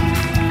together.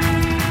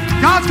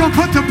 God's going to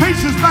put the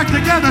pieces back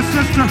together,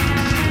 sister.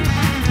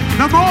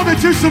 The more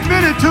that you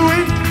submit it to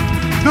Him,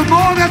 the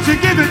more that you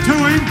give it to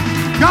Him,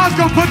 God's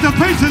going to put the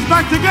pieces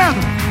back together.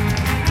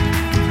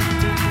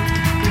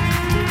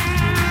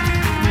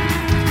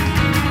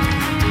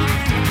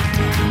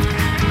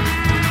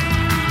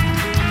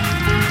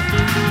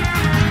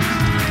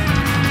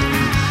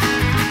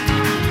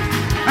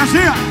 That's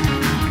it.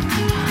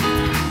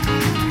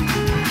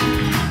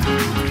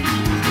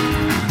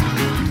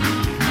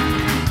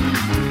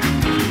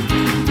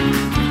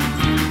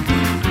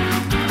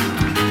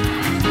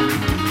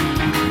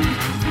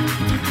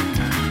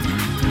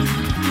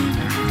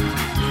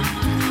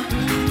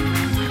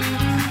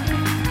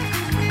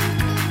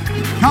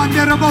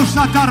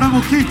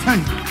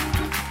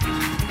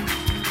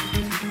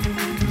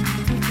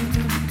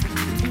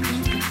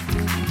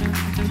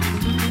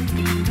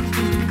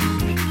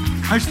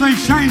 This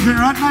thing's changing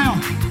right now.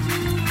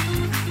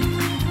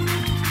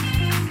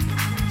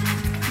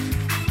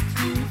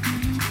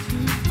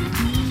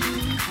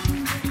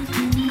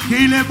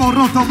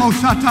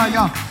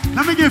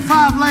 Let me get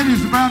 5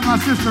 ladies around my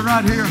sister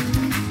right here.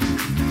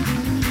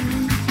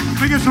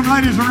 me get some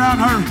ladies around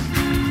her.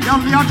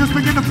 Y'all just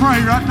begin to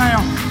pray right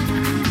now.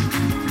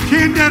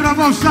 Kinde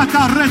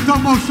robosata reto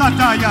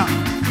mosataya.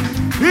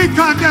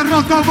 Ikande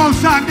roto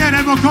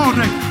mosandere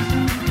mokore.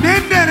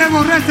 Nindere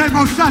morete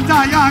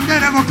mosataya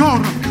andere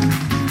mokore.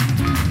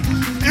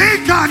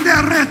 Ikande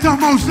reto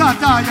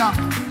mosataya.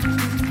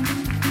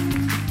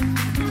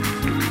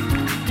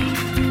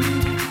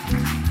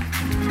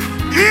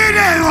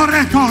 Ire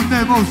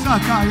moretonde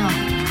mosataya.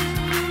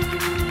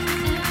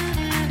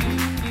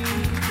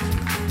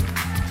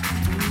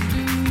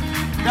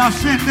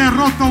 Yasende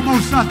roto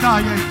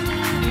mosataya.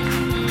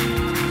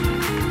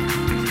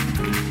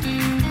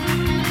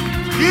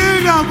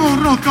 Ira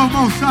roto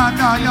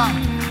mosataya.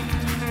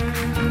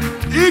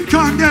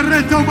 Ikande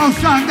reto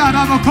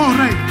mosandara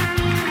mokore.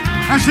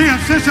 That's it,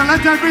 sister.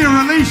 Let there be a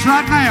release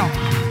right now.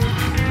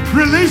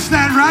 Release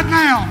that right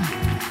now.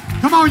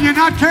 Come on, you're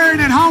not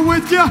carrying it home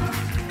with you.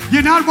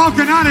 You're not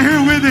walking out of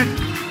here with it.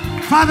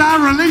 Father,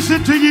 I release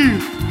it to you.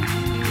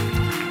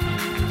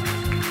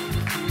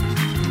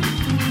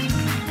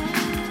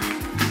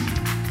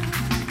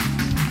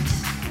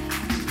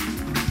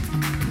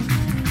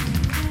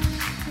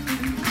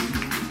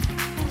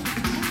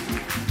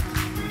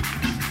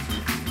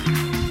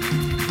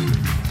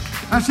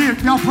 That's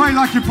it. Y'all pray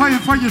like you're praying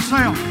for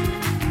yourself.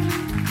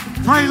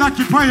 Pray like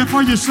you're praying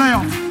for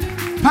yourself.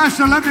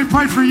 Pastor, let me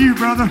pray for you,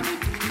 brother.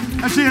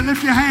 That's it.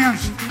 Lift your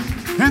hands.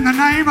 In the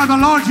name of the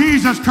Lord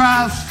Jesus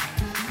Christ.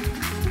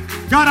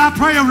 God, I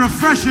pray a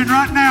refreshing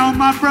right now on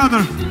my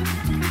brother.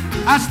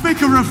 I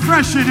speak a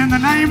refreshing in the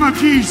name of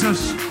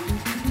Jesus.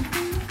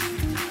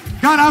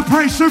 God, I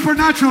pray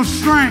supernatural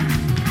strength.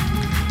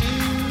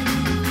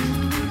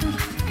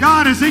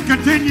 God, as he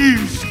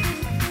continues,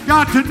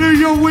 God, to do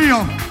your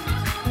will.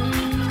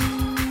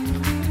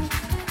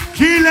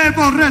 Kile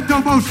borreto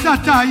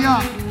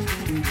mosataya.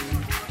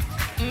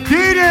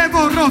 Dire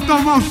borroto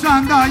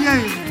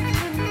mosandaye.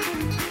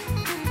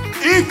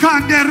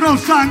 Ikande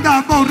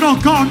rosanda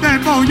borrokonde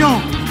boyo.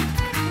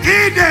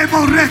 Ide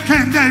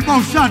borrekende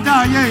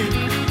mosadaye.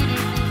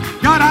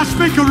 God, I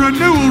speak a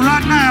renewal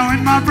right now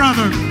in my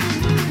brother.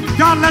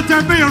 God, let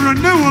there be a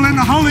renewal in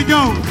the Holy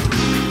Ghost.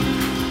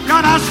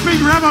 God, I speak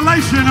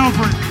revelation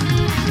over it.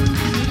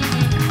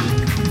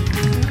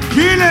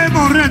 Kile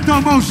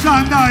borreto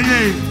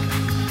mosandaye.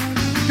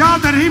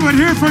 God, that he would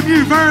hear from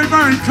you very,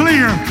 very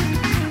clear.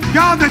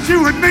 God, that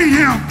you would meet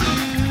him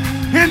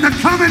in the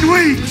coming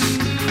weeks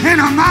in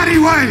a mighty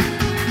way.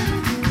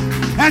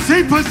 As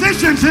he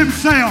positions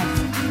himself,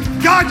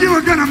 God, you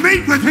are going to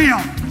meet with him.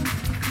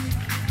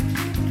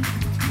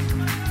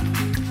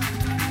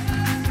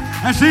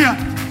 That's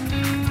it.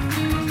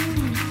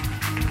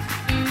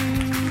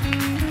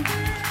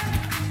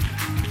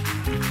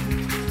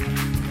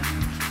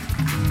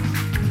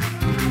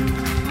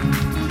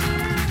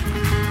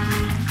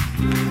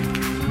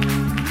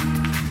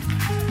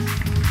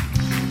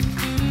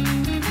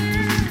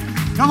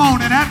 Come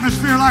on, in an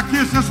atmosphere like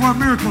this, that's where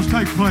miracles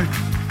take place.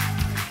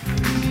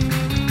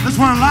 That's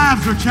where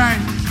lives are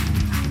changed.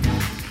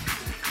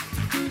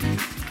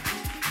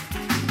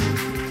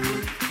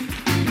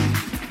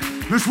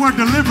 That's where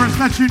deliverance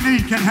that you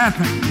need can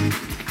happen.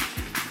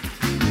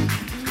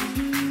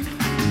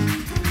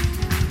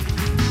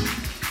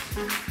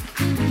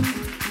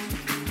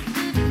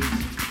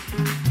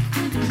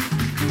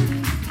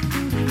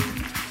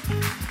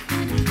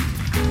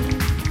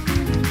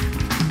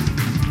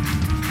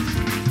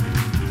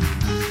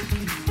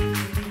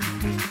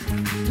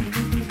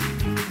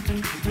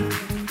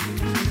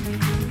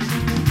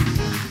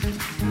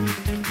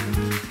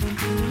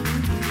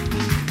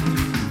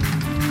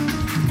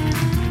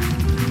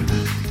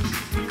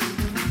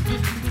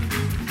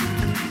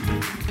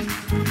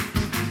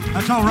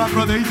 That's all right,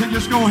 Brother Ethan.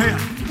 Just go ahead.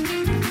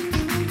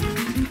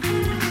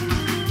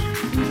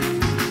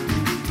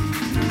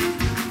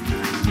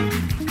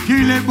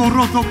 Kile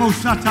moroto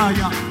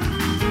mosataya.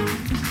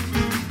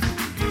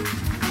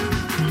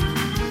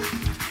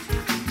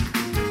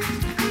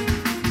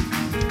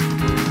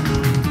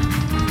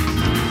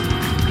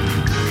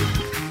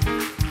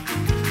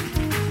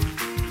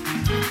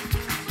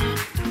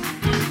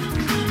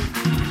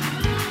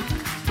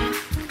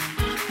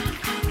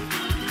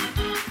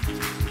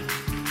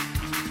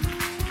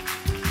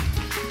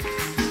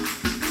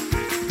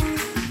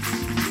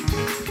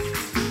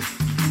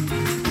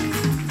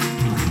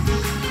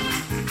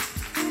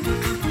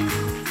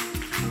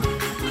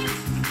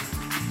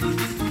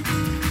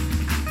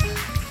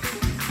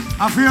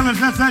 I feel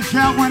as if that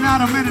shout went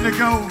out a minute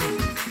ago.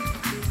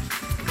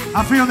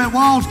 I feel that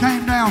walls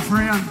came down,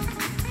 friend.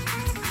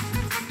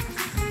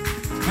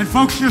 And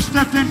folks just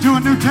stepped into a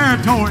new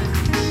territory.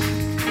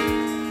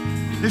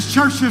 This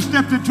church just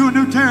stepped into a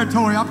new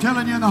territory. I'm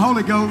telling you in the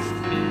Holy Ghost.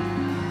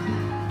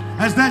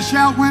 As that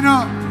shout went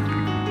up,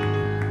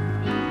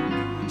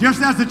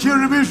 just as the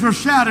children of Israel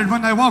shouted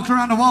when they walked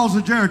around the walls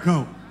of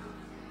Jericho,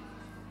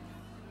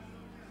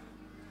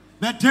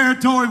 that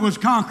territory was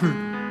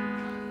conquered.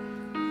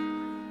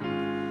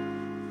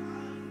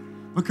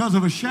 Because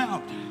of a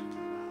shout.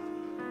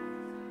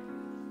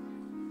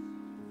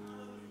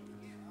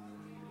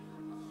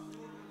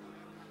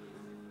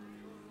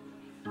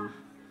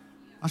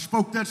 I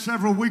spoke that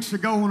several weeks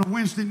ago on a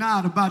Wednesday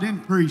night about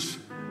increase.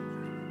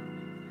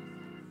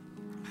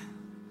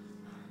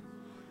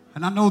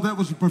 And I know that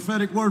was a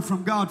prophetic word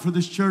from God for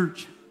this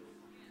church.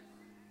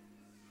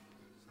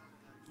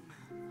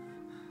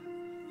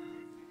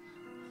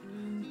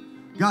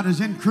 God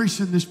is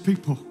increasing this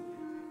people.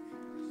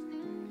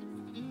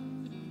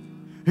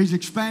 He's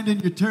expanding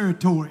your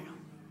territory.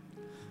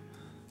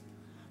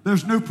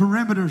 There's new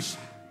perimeters.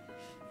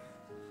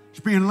 It's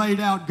being laid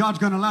out. God's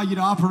going to allow you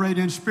to operate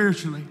in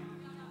spiritually.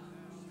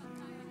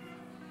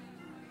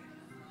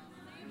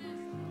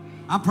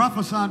 I'm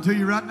prophesying to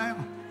you right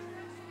now.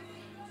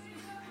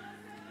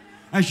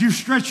 As you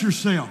stretch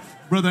yourself,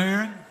 Brother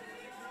Aaron,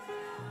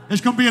 it's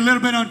going to be a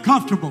little bit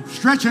uncomfortable.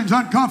 Stretching's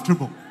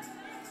uncomfortable.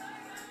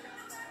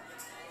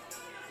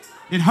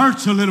 It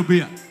hurts a little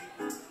bit.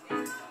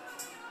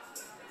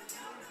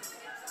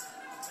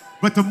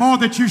 But the more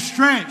that you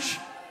stretch,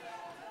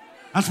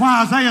 that's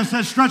why Isaiah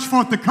says, stretch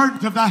forth the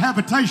curtains of thy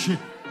habitation.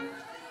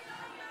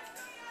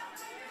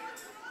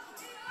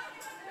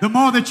 The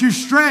more that you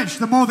stretch,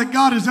 the more that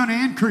God is going to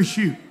increase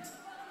you.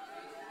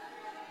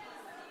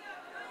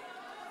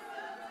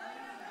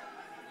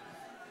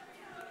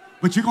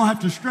 But you're going to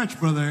have to stretch,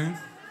 Brother Aaron.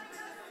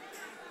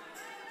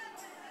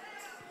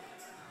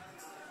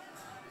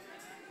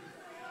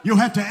 You'll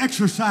have to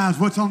exercise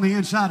what's on the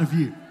inside of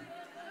you.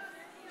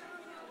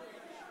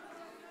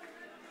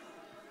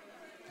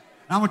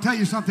 I'm going to tell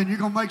you something. You're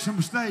going to make some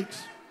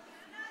mistakes.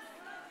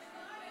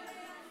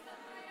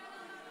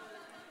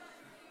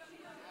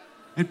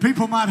 And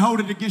people might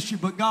hold it against you,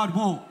 but God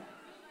won't.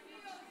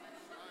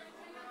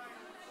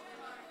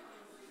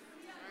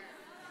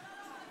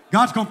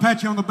 God's going to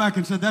pat you on the back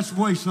and say, that's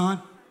the way,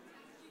 son.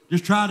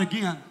 Just try it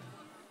again.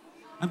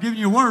 I'm giving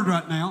you a word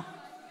right now.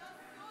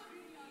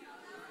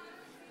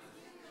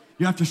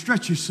 You have to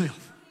stretch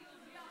yourself.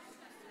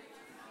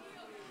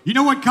 You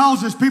know what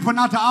causes people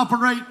not to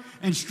operate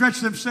and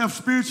stretch themselves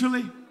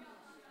spiritually?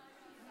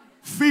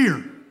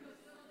 Fear.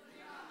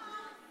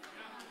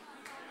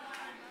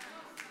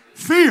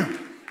 Fear.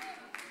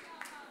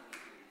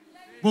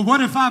 Well,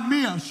 what if I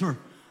miss? Or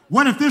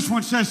what if this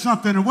one says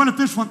something? Or what if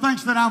this one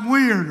thinks that I'm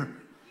weird? Or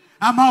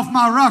I'm off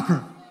my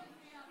rocker.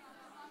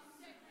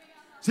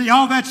 See,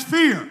 all that's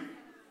fear.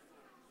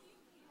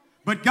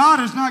 But God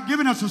has not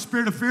given us a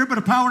spirit of fear, but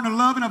a power and a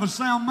love and of a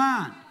sound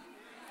mind.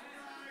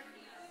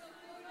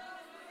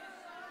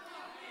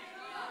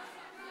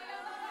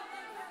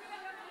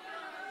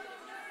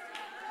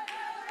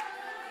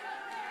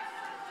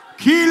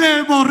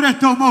 Kile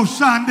moreto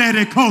mosande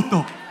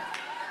rekoto.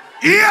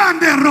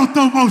 Iande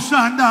roto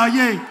mosanda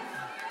ye.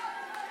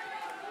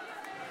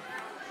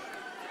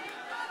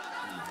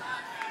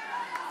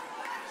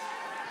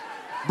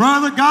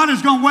 Brother, God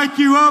is going to wake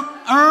you up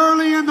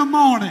early in the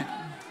morning.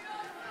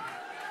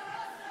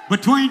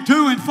 Between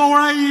 2 and 4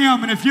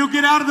 a.m. And if you'll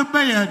get out of the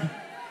bed,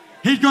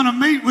 He's going to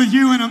meet with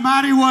you in a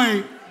mighty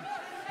way.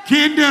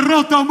 Kinde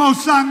roto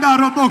mosanda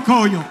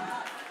robokoyo.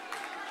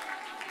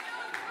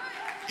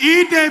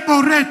 Ide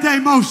borete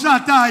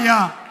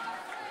mosataya.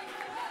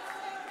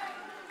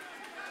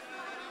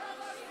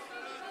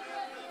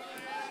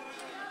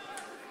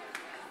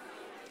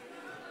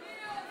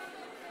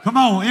 Come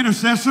on,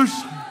 intercessors.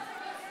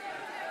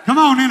 Come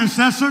on,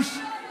 intercessors.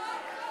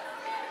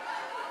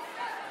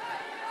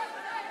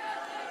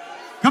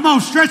 Come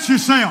on, stretch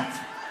yourself.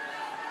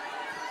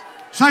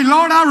 Say,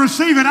 Lord, I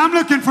receive it. I'm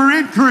looking for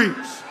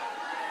increase.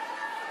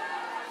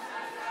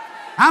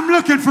 I'm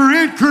looking for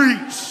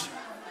increase.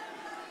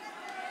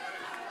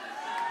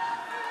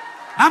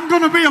 I'm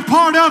going to be a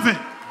part of it.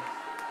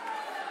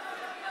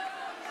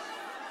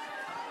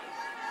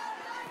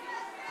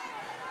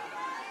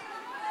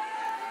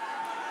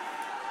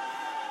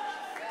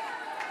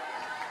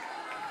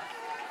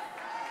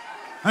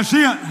 That's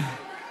it.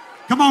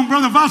 Come on,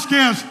 Brother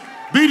Vasquez.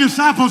 Be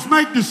disciples,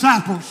 make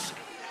disciples.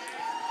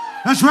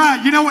 That's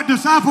right. You know what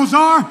disciples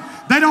are?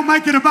 They don't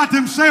make it about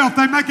themselves.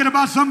 They make it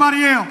about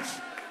somebody else.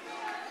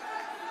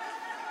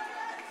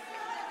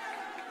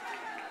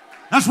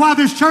 That's why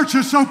this church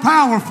is so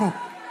powerful.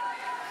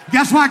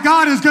 That's why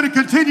God is going to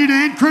continue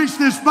to increase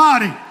this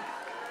body.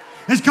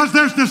 It's because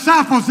there's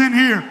disciples in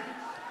here.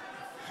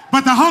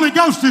 But the Holy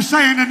Ghost is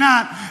saying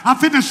tonight, I'm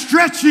finna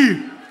stretch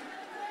you.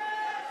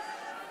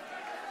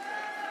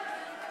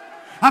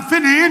 I'm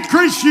finna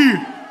increase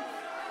you.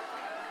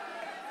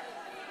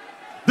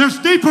 There's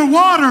deeper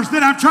waters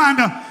that I'm trying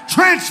to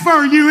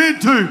transfer you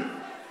into.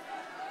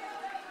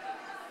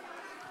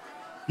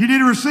 You need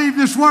to receive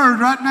this word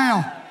right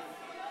now.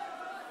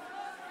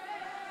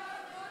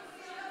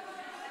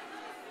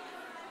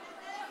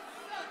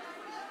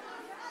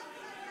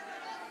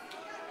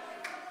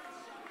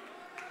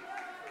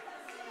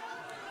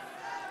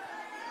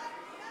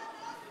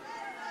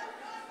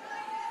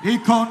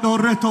 Ikondo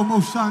reto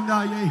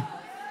musandaye.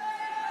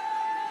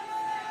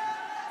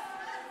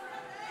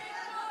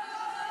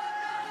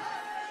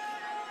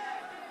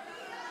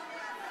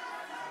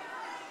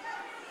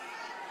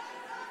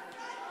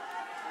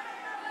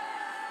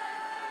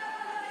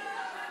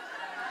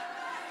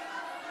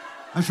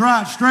 That's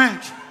right,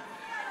 stretch.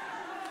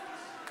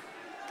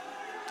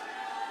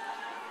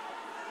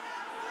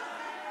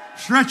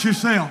 Stretch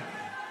yourself.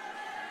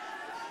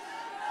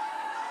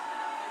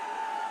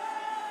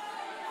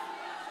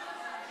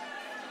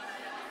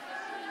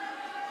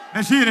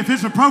 That's it. If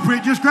it's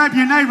appropriate, just grab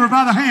your neighbor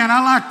by the hand.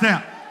 I like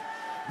that.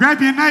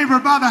 Grab your neighbor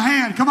by the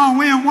hand. Come on,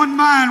 we're in one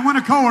mind, one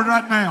accord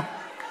right now.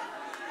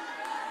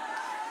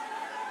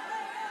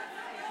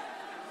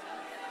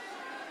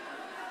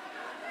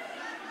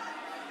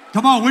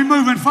 Come on, we're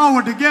moving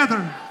forward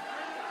together.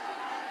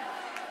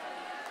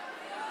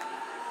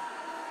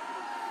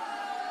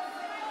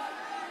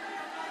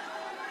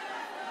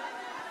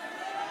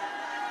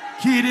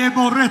 Kire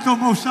boreto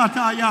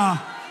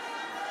mosataya.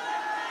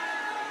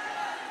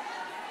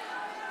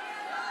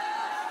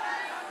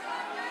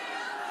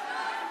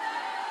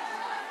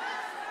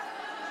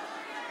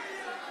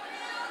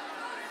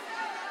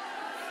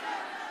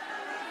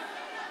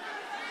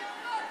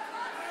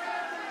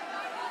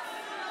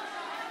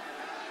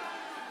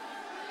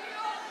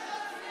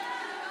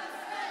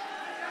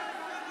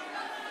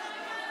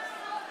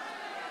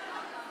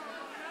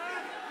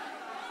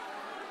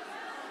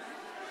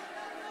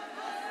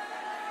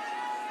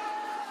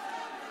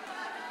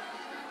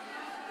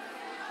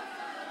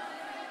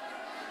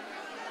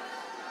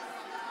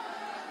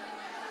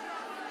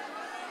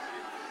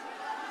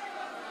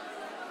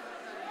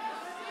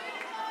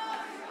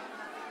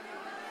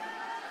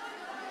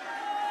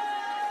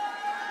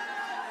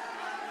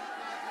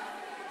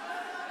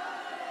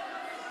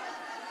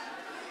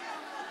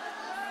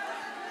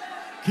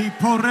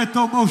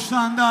 Kiporeto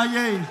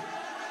mosandaye.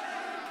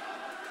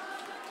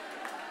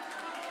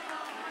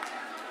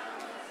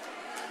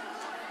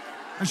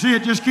 That's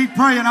it. Just keep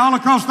praying all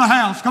across the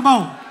house. Come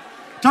on.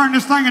 Turn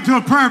this thing into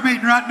a prayer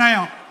meeting right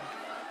now.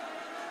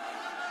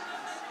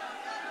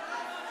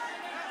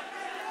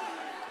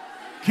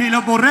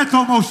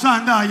 Kilaboreto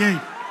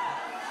mosandaye.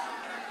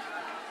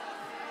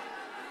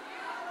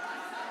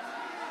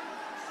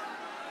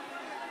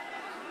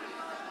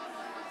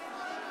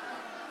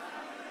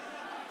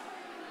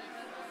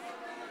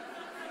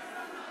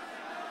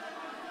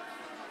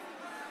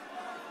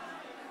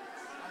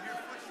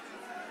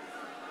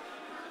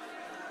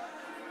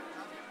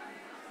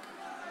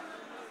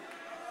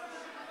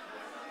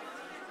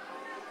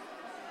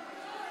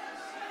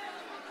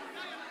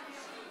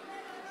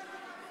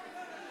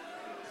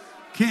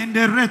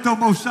 Kendereto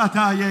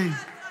mosataye.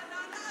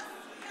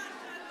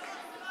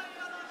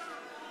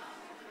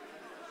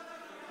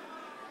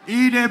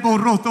 Ide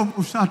boroto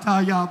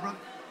mosataya.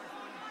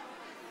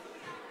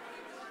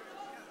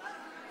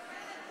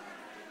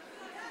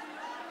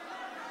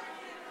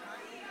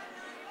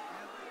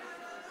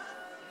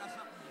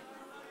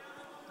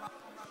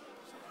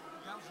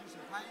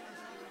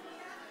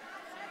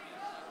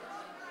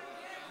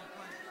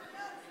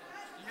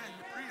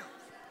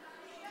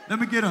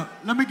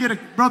 Let me get a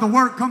brother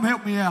Work, come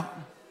help me out.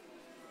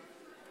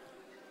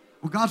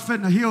 Well, God's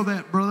fitting to heal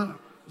that, brother.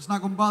 It's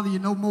not going to bother you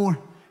no more.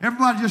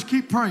 Everybody just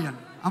keep praying.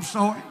 I'm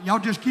sorry. Y'all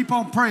just keep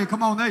on praying.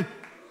 Come on,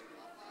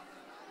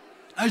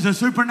 there's a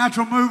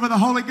supernatural move of the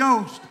Holy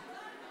Ghost.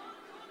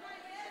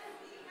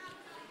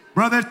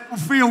 Brother, it will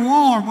feel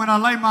warm when I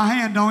lay my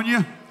hand on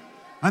you.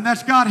 And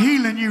that's God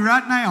healing you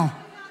right now.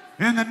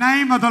 In the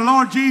name of the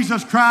Lord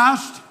Jesus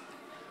Christ,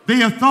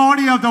 the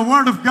authority of the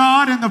Word of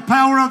God and the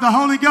power of the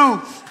Holy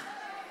Ghost.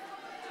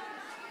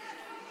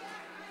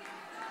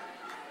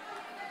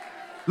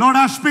 Lord,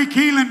 I speak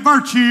healing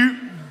virtue.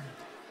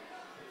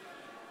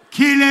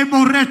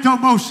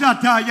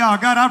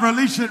 God, I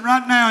release it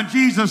right now in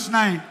Jesus'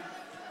 name.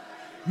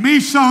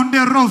 Mison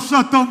de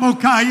rosoto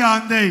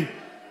mokayande.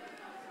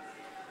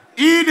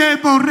 Ide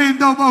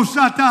borrendo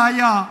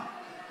mosataya.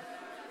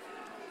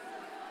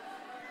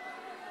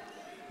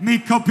 Mi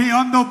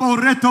copiando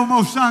borreto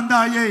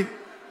mosandaye.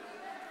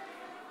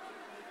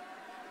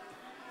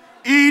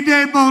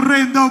 Ide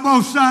borrendo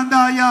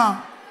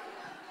mosandaya.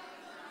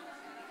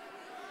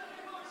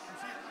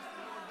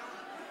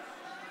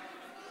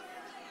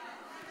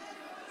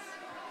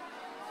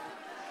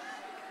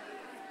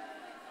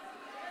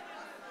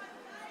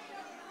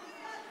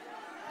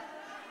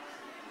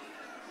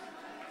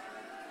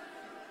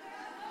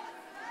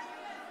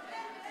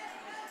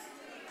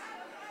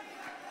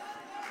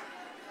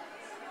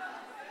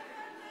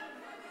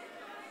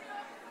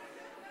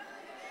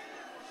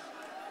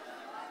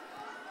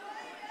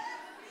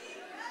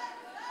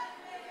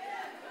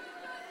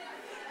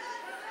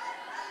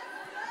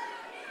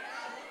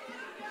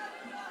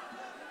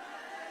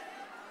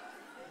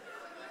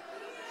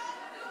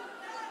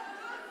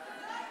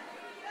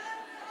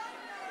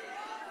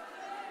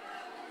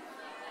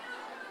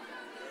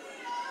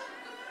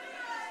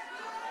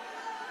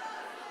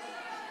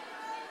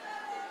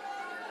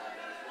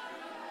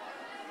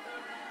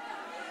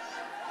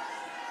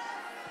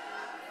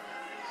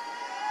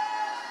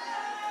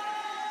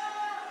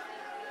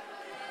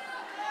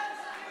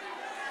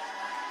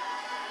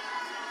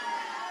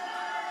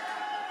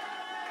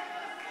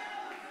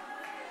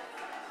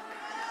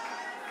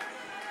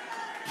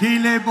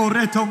 Kile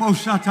boreto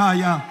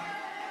mosataya.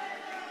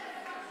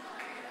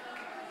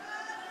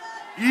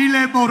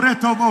 Ile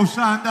boreto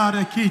mosanda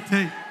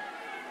rekite.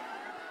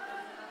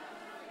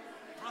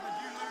 Brother,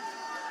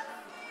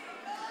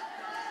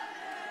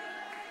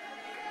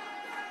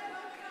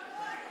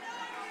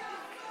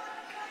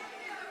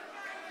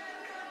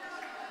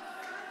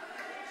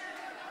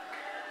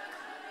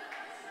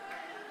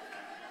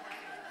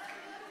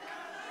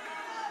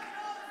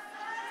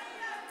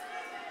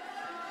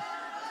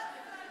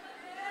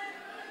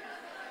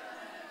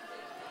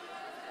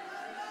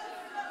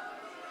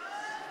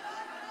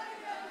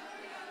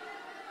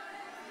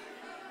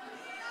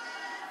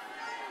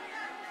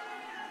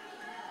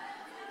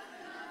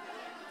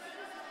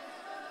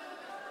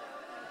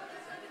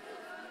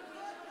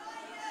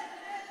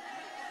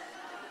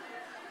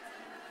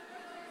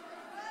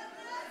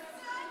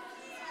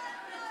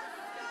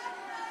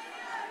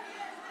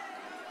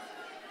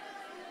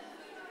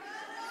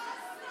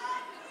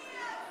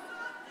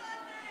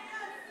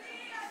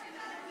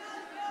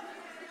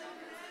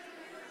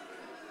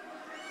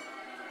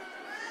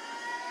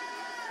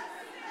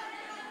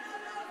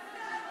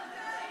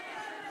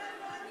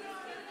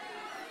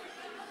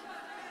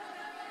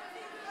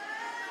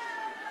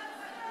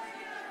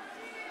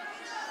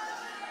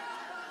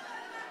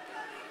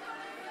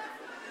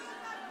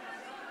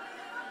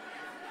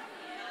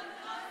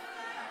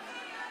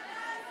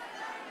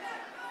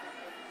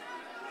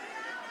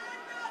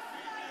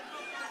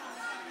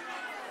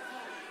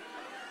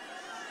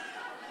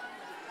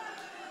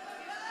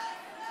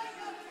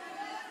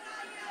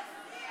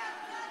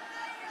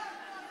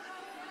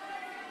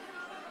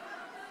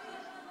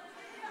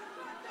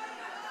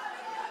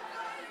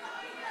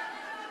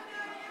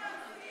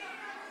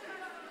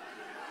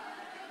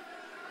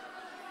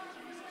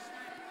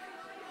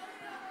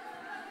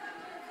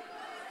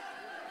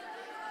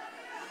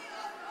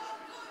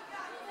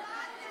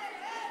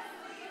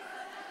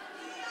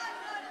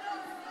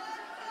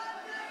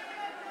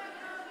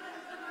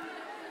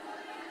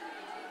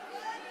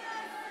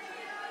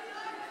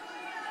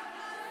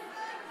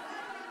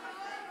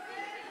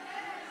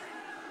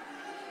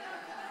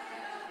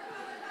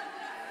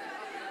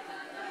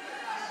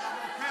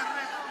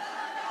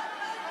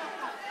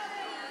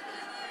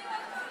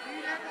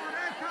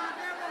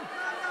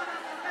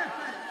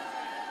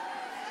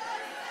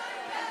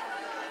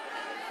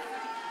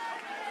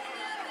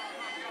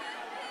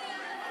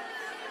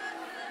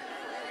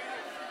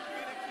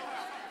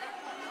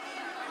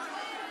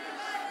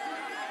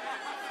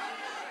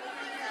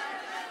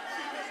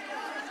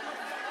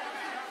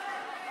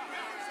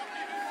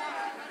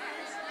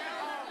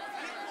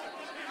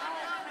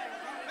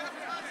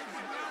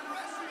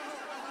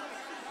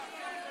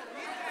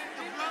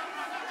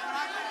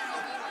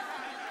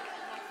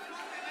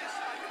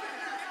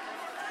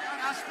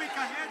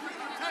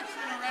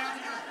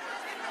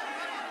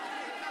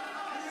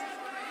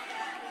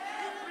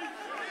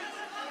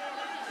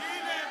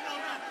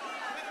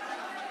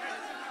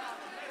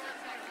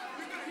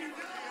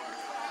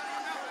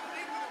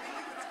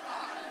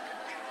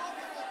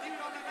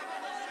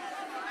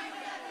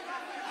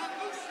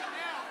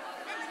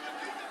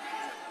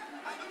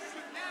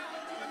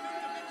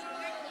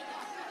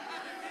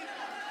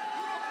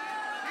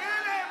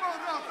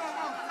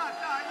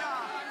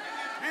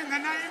 In the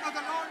name of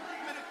the Lord,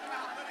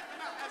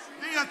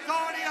 the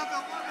authority of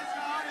the Word of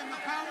God and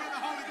the power of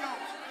the Holy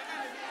Ghost,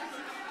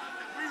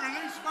 we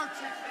release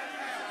virtue.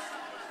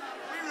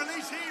 We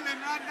release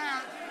healing right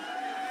now.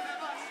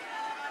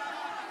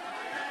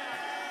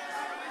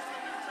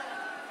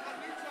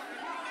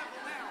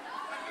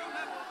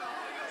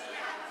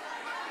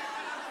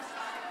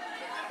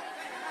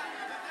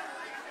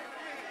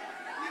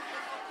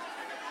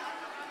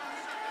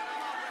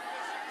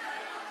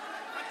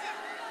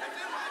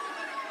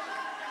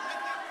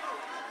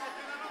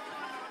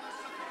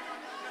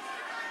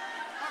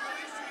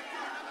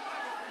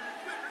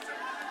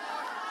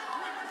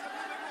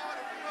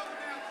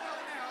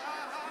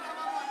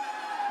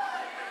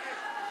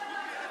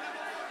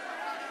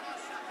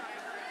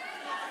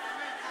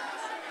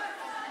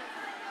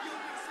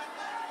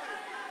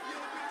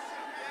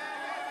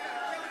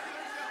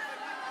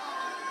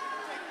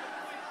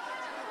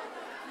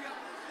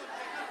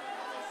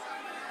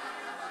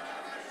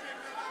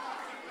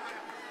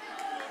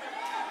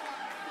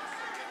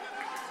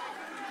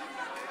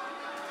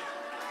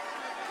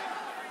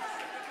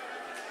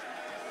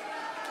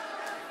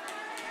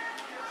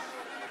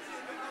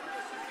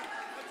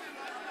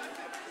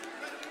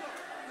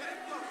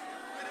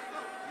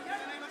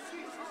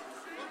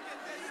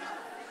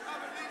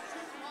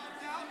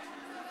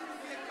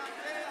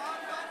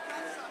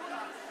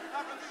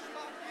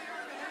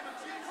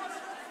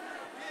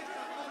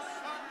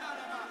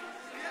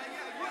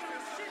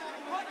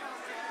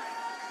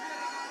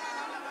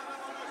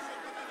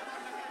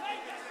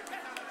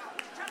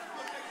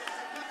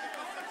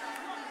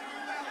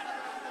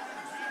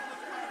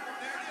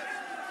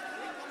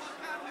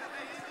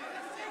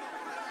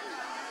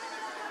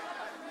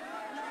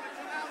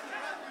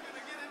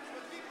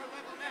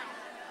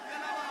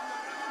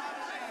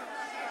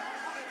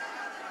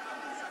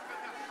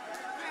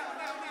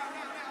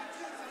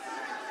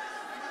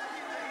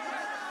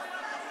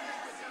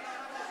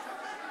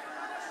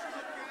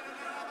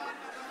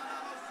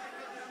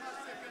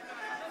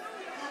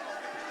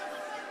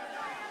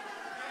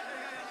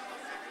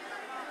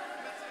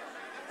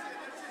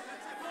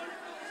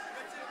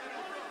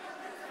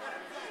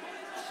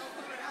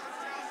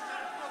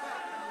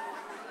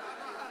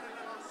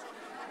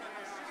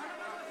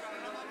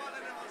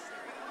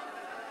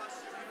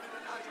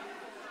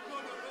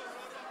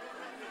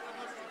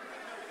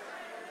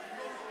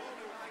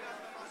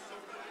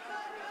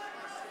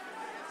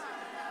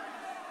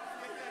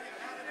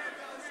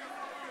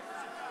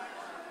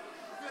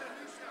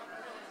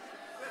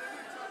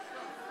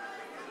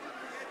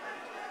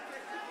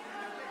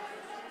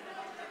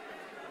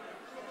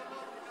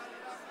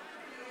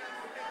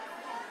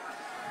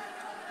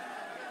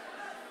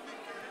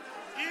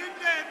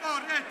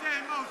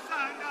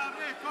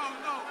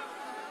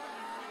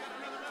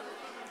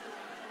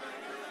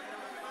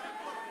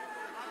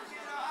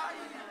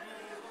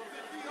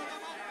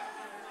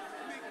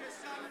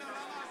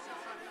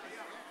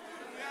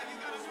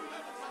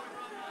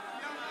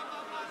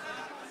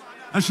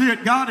 I see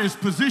it. God is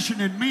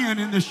positioning men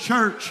in this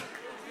church.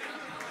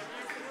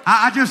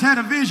 I just had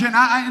a vision. In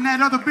that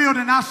other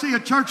building, I see a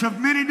church of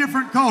many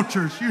different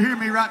cultures. You hear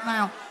me right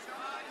now?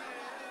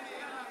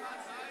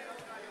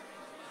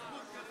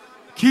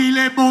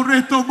 Kile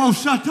boreto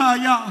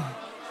mosataya.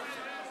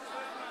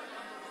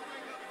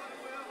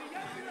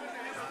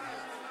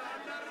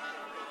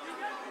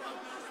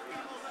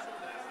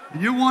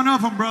 You're one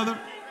of them, brother.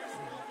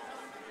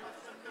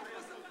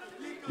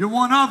 You're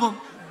one of them.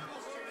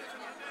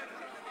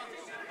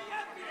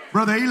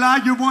 Brother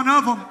Eli, you're one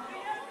of them.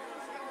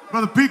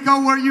 Brother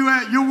Pico, where you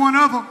at? You're one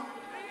of them.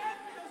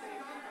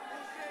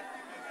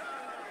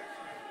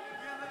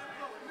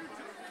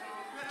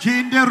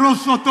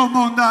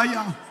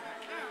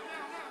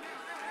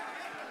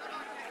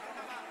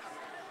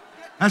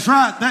 That's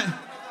right.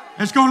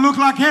 It's going to look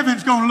like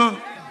heaven's going to look.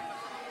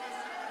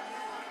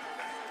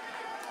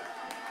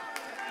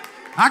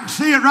 I can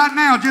see it right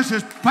now, just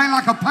as plain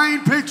like a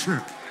paint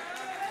picture.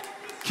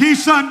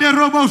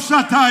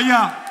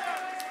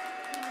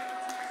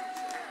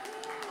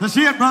 That's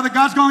it, brother.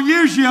 God's going to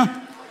use you.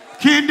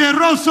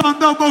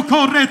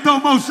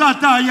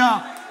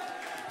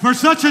 For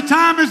such a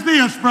time as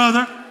this,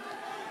 brother.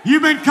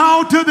 You've been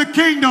called to the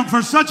kingdom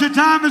for such a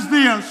time as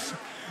this.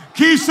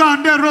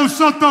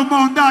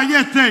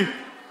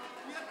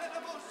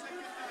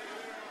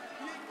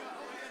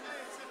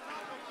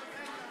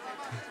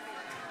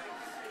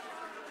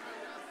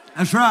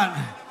 That's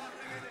right.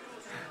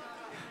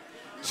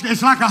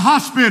 It's like a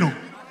hospital.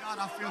 God,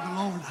 I feel the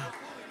Lord.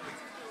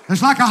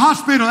 It's like a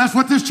hospital. That's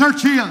what this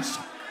church is.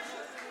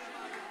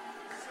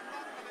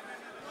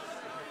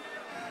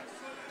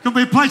 It's going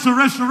to be a place of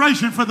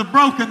restoration for the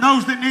broken,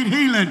 those that need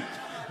healing,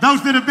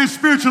 those that have been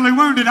spiritually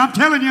wounded. I'm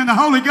telling you in the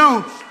Holy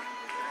Ghost.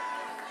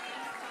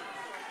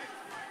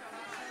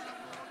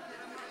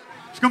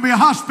 It's going to be a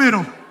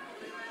hospital.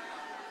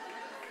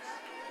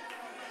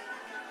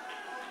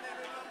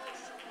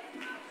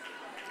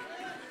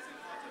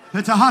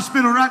 It's a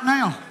hospital right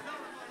now.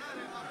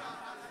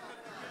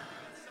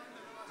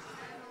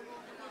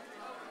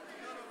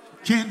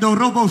 Kendo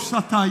robo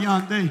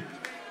satayande.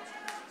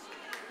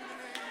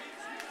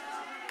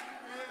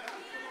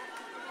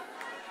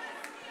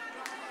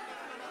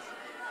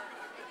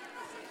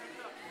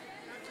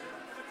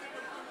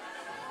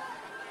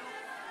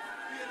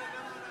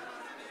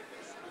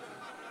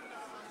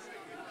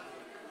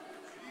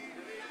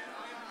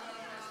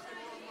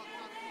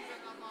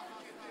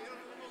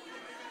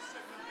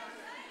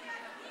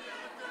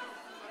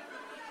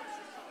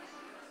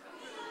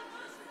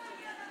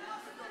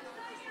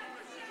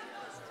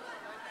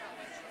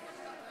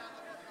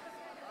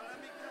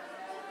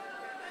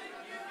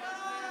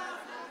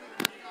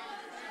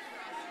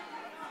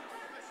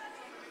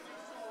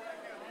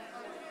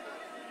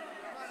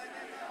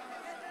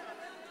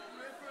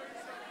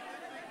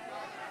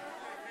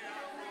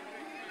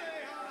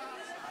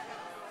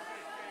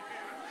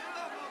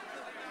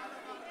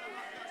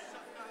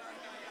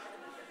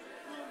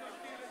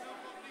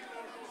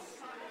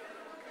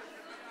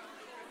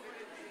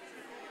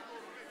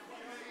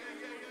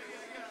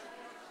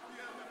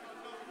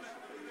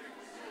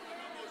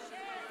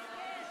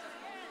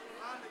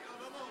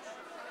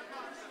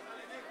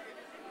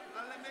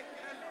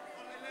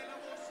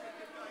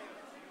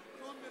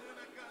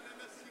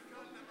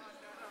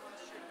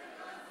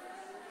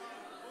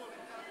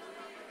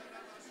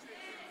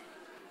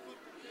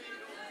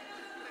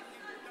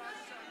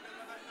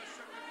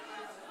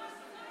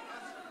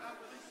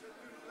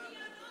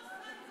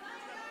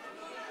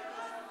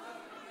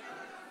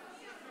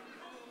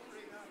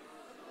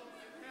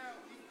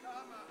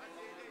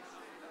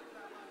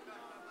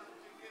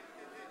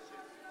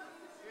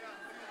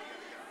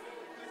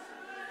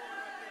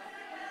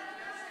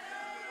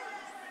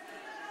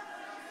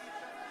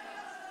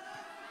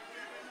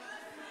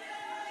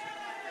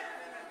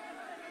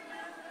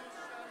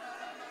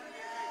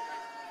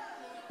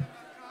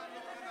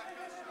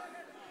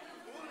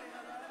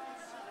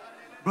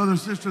 Brother and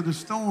sister, the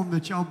storm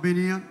that y'all been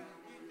in,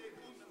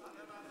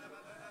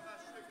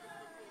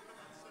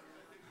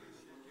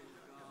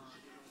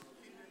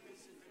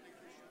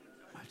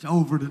 it's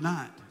over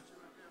tonight.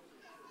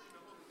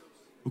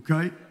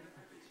 Okay?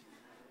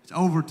 It's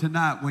over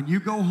tonight. When you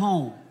go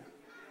home,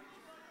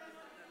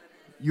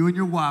 you and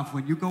your wife,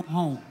 when you go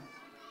home,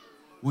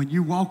 when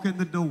you walk in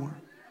the door,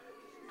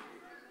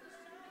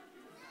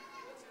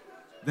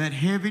 that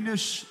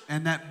heaviness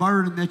and that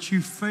burden that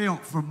you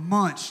felt for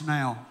months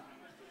now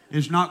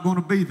is not going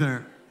to be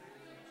there.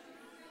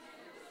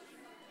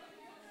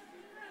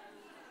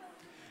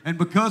 And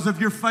because of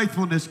your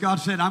faithfulness, God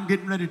said, I'm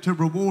getting ready to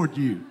reward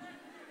you.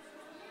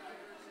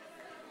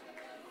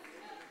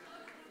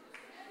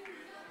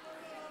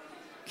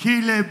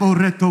 Kile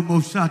boreto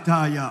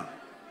mosataya.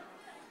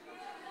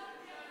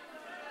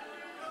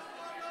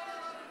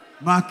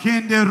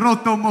 Makende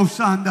roto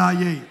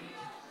mosandaye.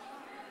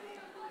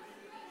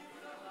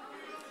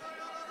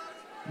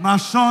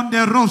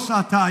 Masonde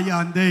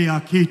rosataya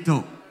andea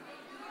kito.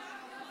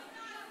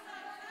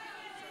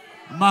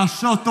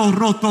 Masoto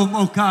roto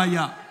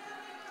mokaya.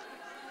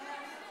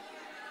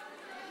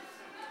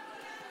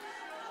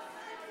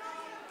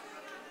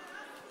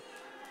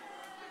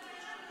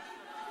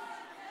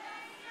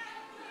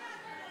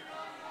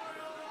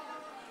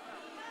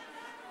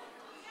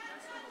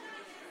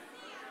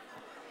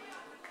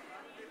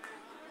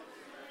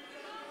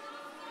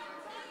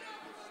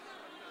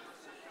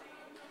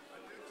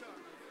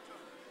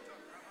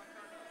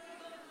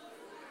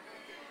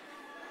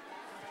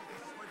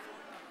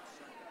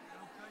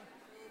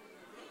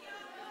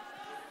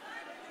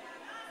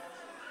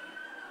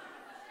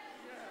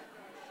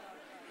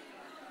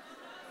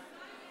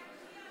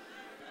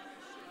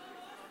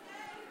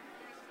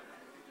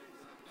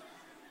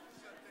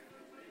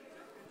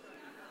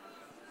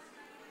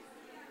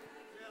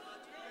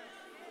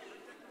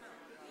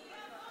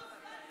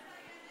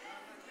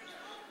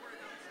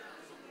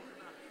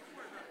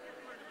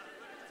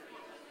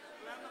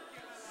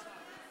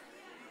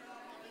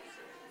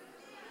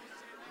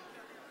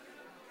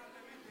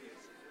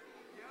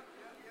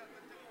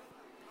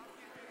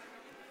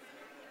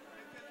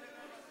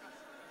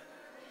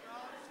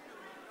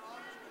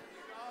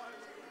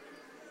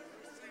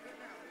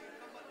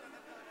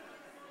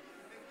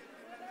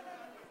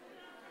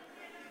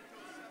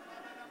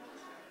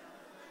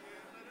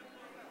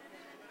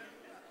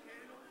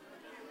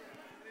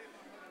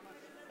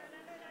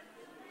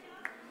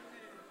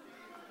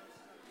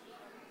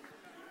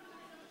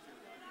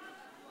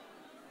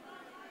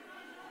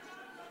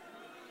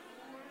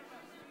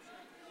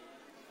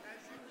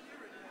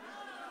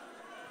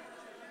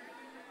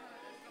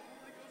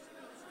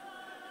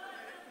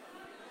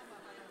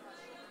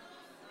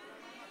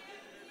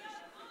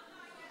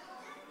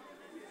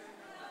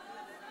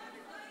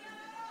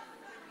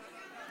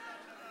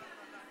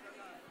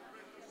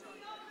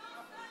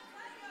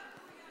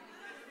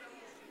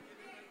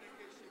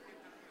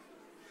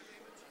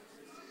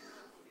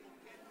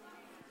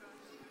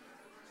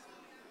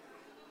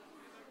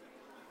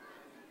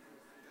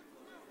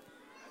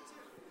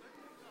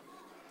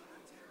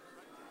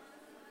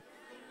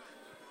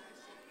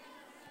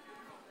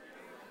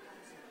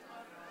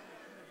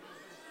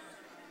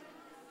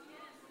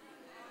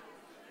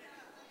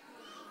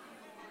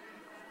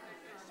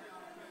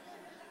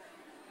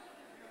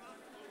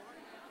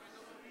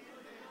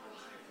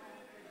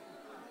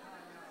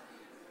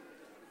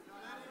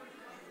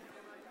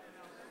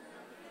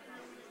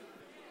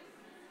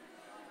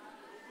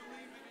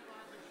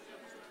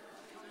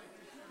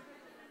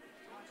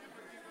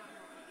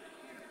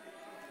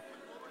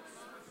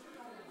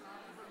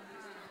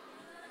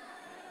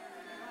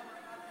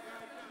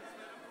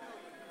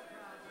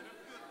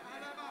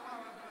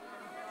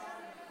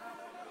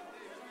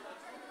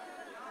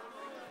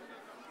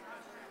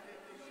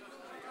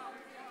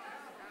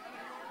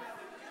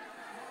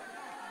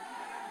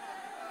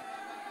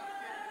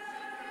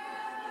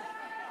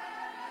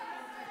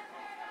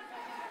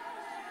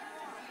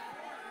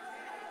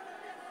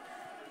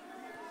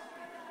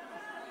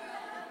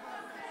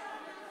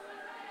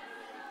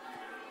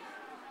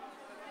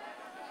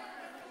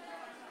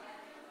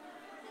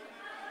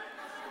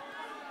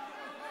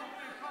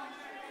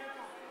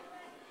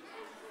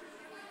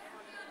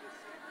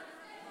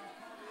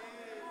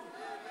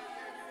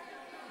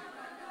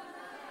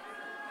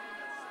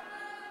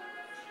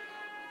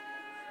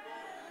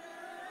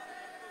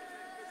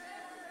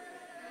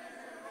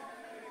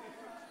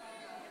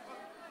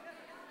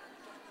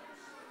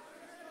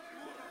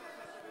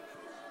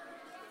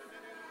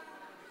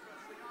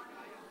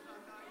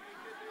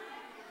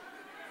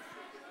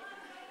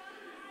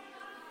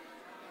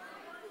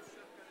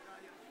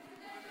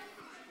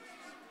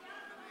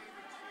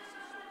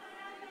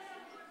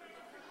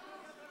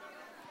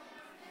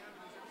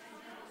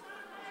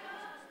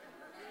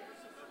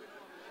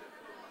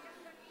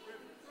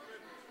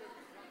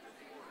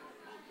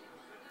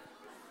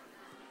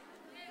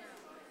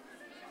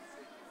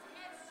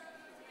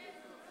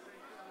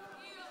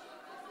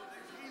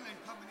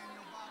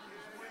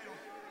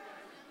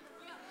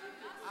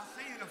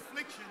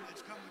 destruction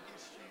that's come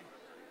against you.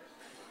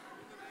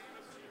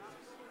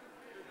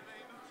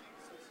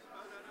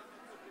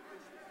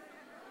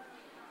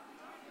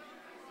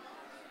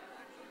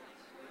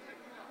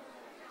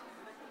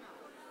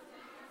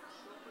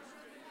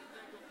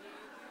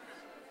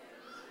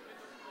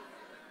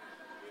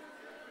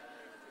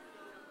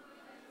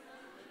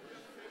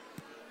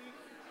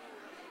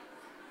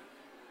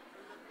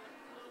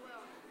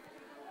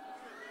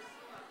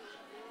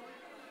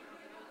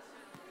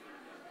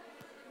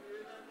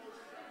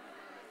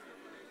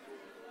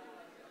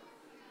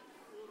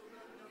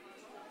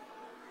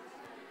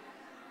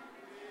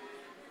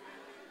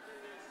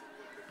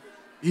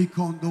 Y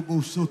cuando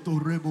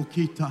vosotros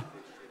reboquita,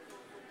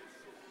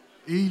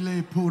 y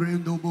le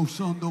porendo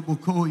bosondo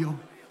bocoyo,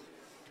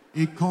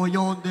 y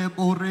coyon de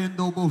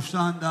borrendo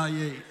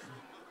bosandaye,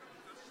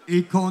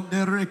 y con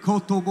de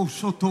recoto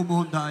bosoto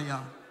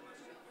mondaya,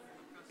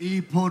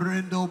 y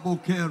porendo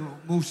boquero,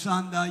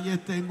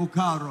 mosandayete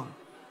mucaro,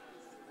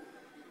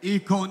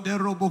 y con de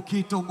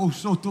roboquito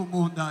bosoto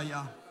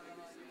mondaya,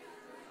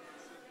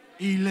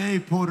 y le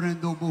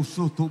porendo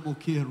bosoto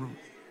boquero.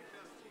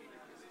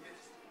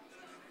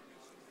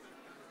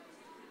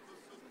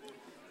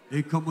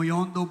 E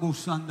comoyondo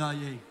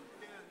bosandaye.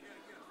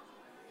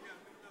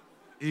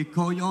 E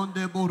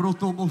coyonde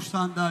boroto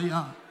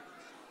bosandaya.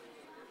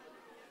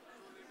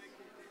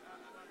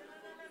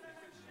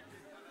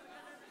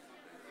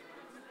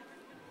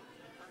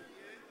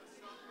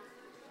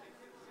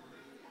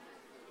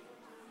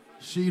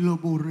 Silo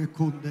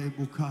borreconde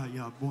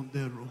bukaya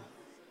bondero.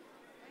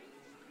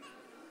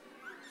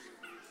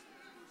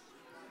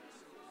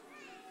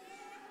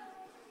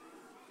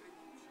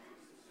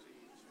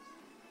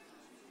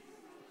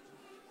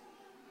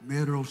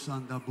 Mero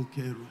sanda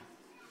bukero.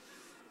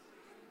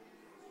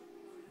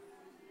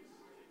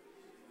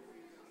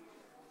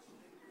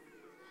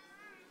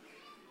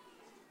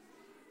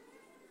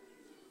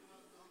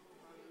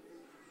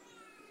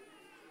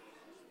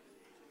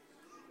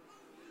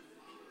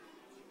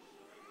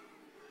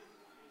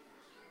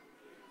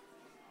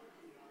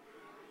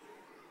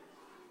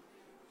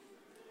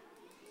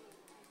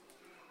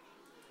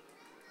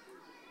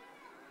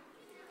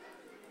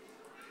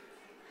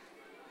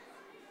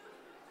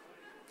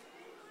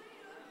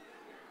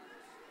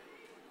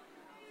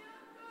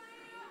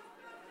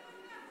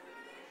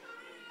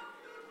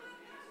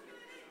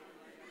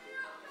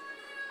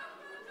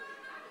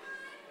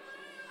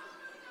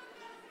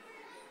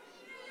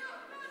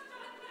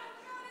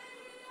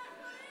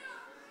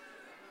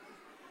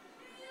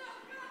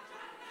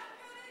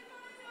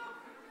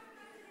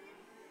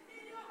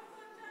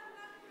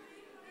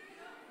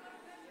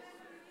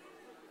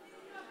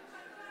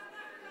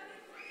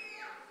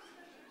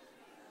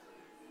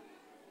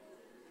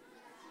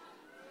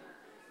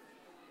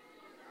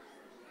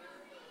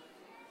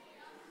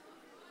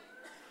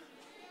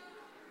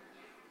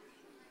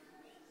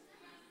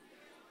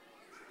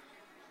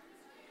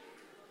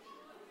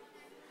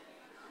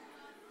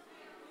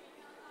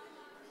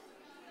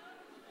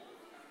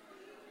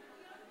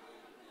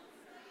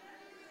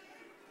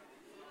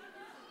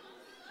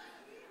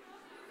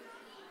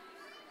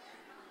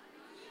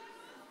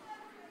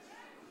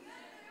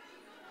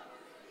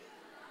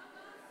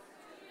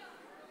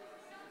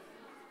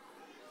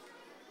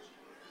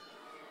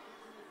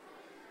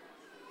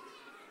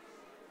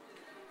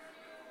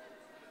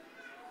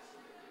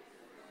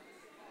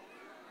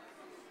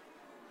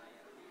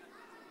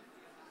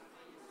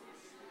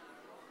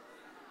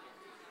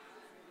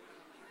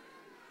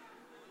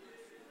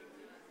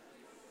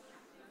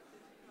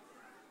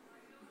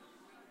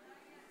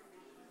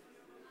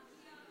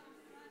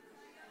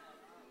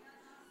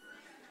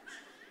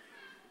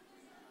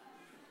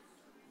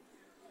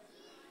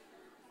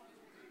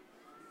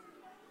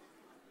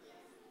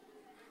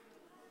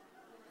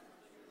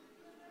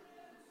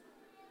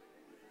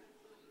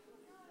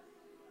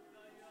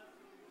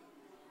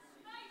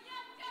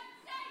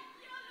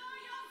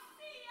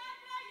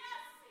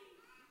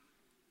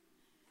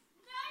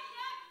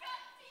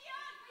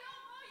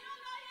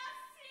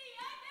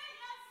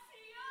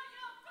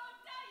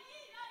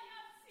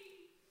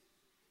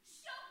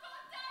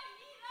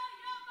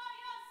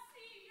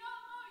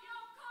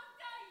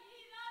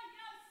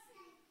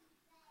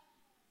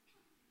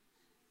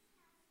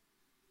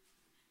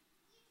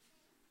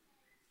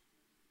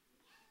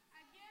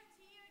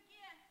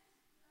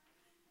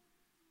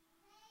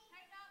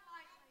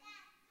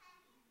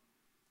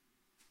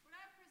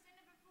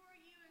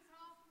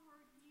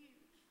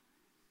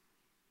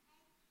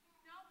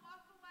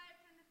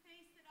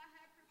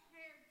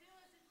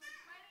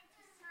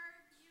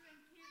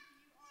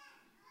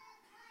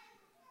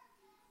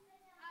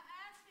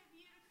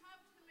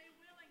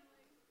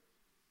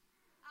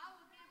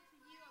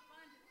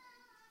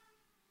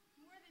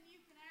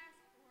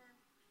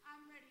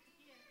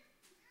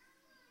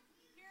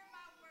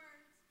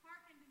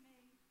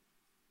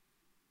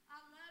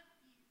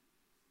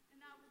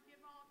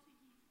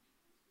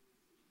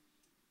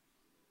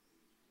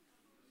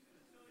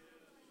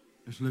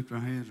 Let's lift our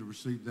hands and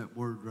receive that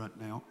word right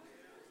now.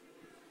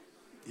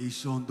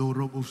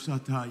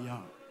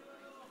 Isondorobosataya.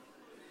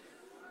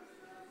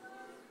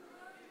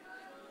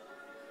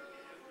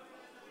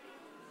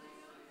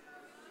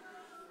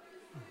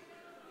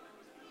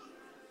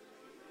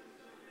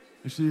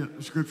 You see,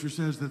 the scripture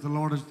says that the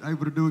Lord is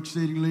able to do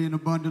exceedingly and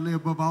abundantly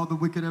above all that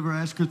we could ever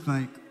ask or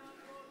think.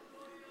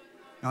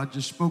 God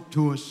just spoke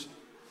to us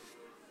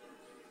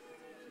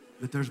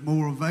that there's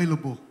more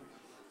available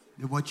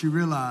than what you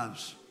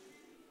realize.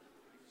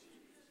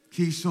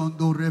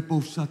 Kisondo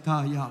repo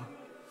sataya.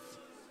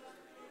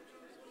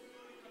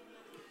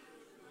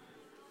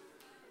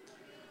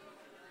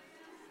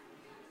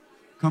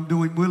 Come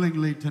to Him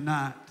willingly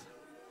tonight.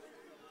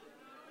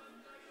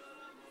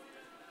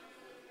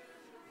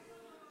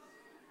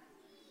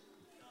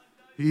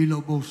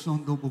 Ilobo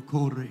sondo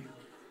bokore.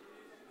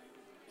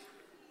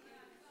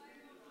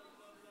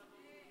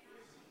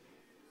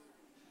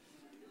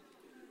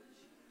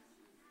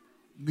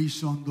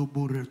 Misondo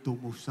boreto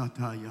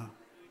mosataya.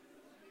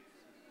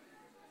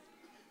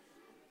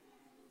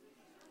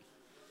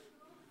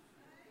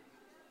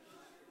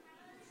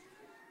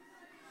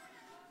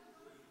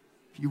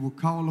 If you will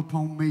call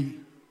upon me,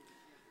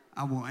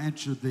 I will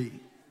answer thee.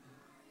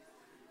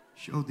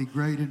 Show thee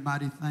great and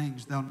mighty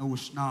things thou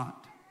knowest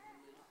not.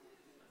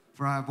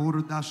 For I have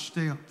ordered thy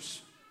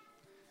steps.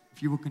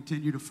 If you will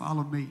continue to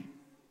follow me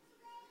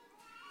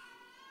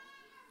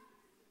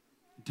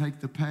and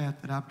take the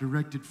path that I've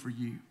directed for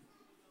you,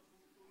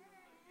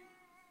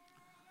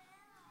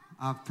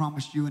 I've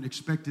promised you an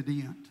expected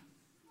end.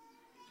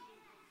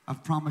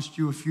 I've promised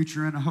you a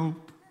future and a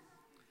hope.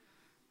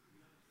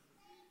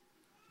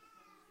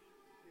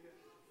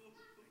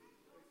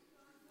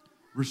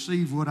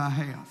 Receive what I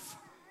have.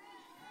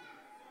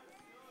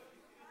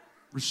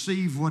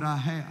 Receive what I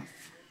have.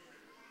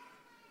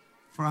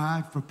 For I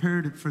have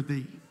prepared it for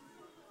thee.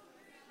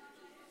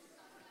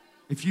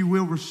 If you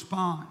will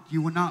respond,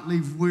 you will not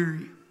leave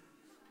weary.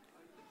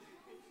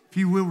 If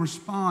you will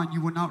respond,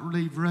 you will not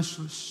leave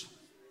restless.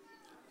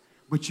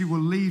 But you will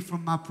leave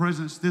from my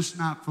presence this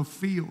night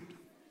fulfilled.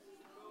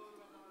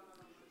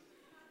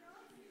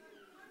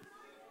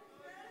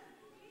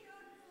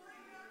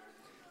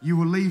 You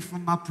will leave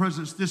from my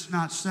presence this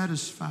night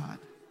satisfied.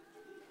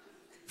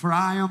 For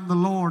I am the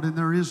Lord and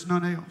there is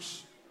none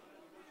else.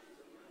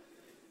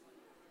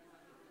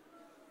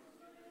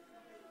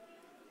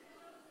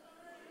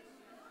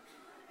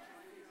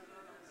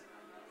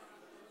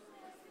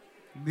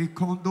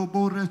 Mikondo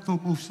boreto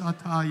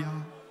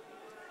musataya.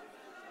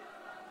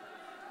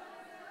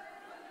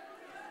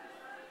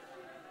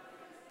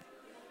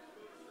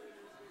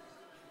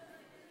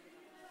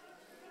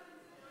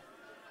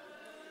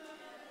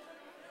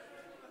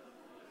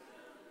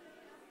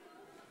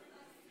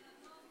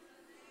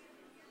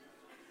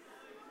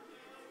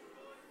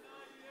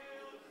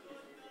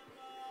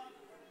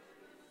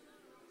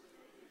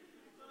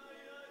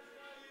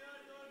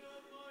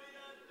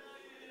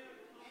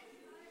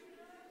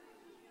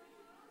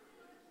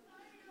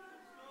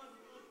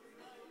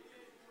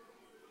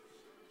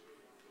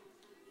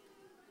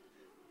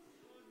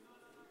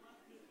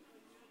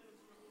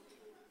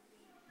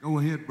 Go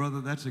ahead,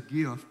 brother. That's a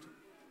gift.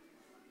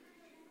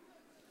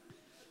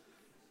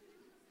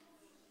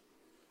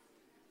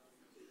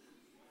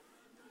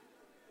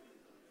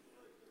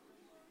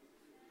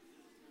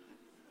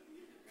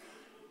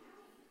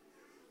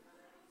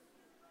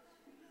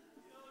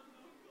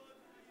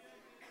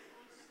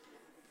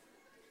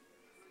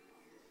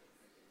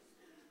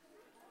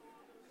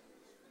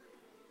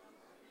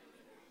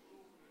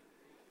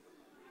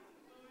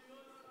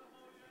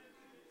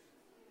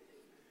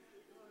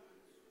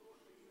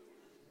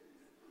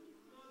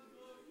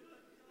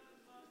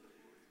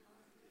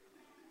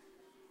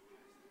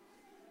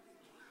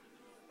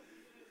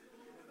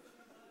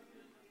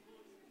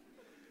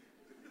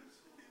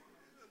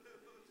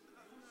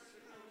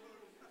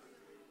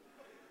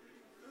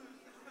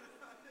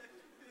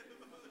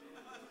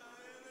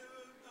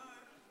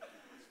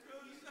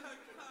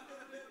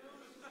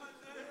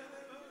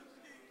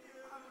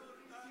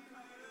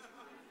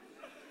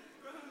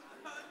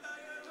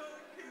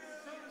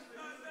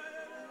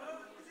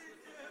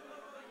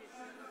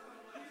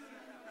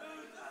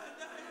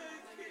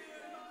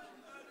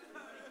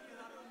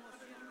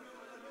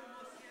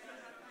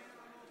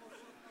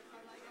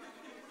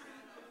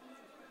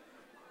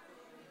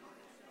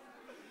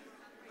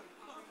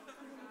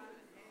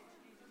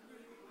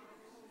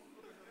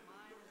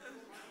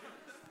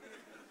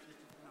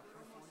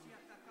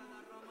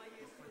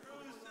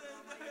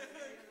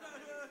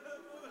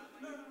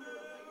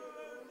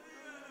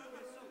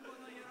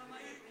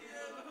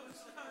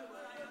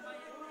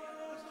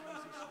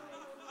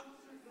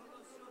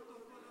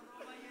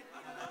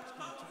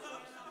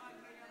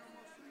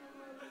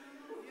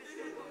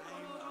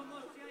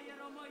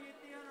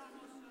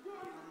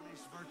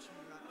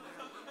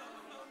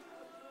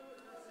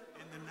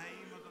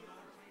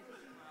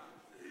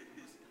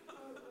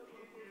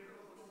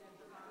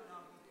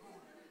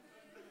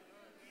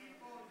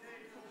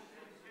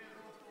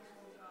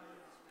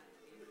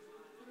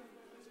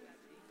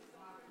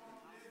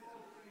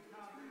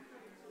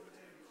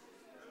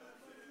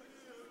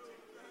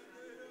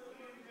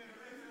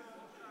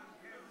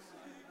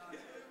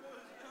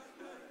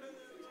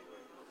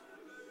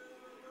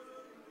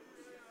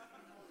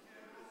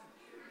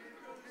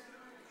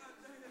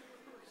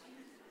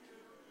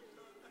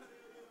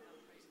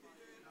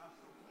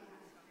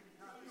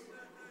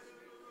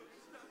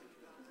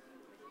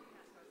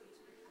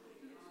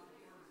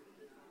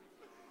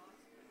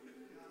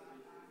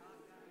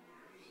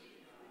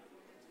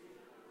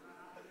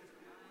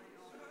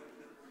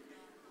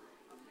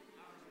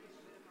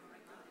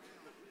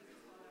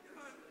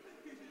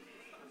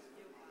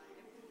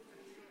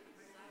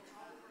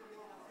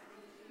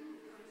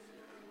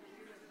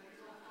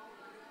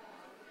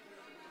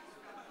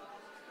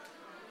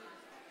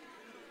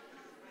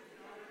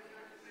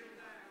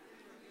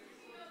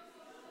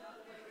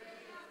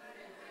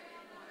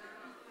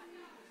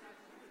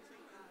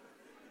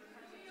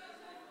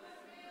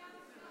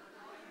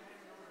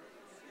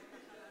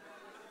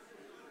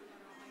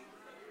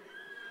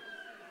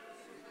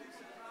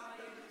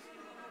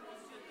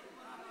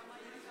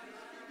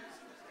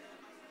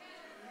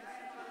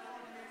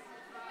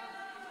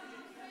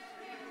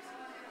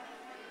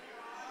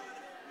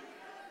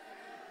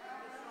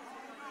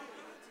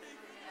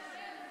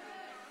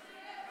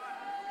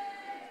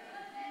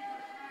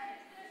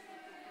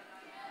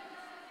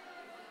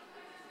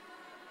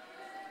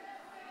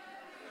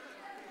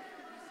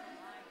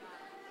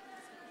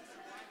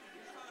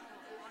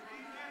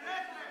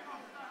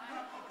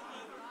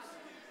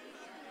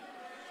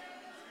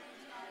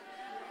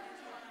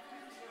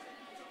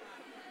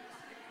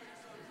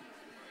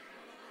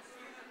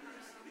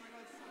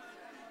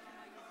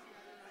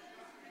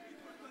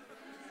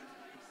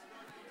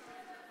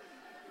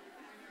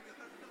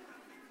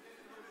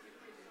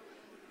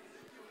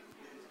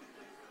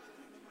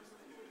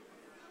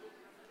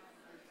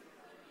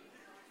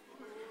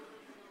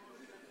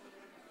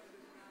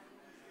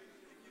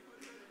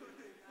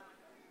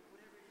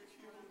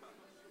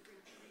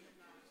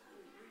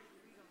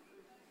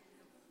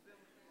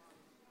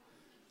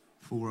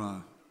 Before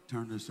I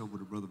turn this over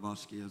to Brother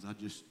Vasquez, I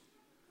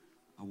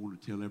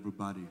want to tell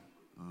everybody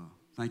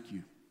thank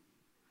you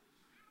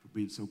for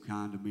being so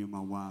kind to me and my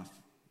wife,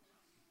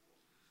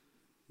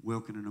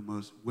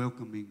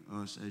 welcoming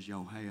us as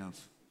y'all have.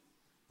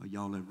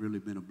 Y'all have really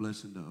been a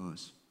blessing to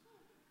us.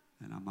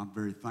 And I'm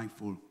very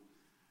thankful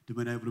to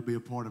been able to be a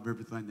part of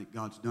everything that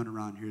God's done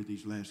around here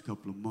these last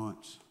couple of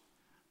months.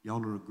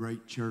 Y'all are a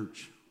great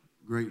church,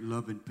 great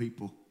loving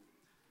people.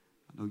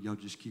 I know y'all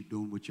just keep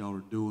doing what y'all are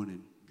doing,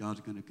 and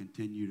God's going to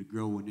continue to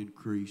grow and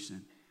increase,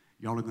 and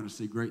y'all are going to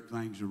see great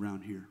things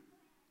around here.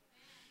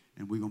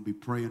 And we're going to be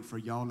praying for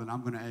y'all, and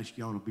I'm going to ask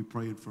y'all to be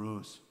praying for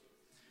us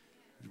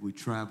as we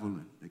travel,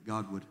 and that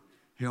God would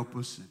help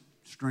us and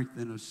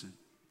strengthen us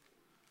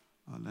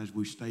and as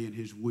we stay in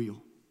His will.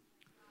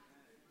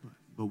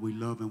 But we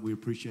love and we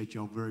appreciate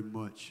y'all very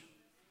much.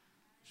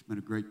 It's been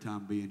a great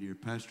time being here.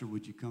 Pastor,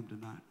 would you come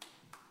tonight?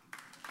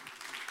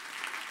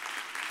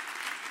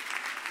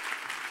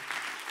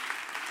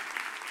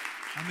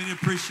 How many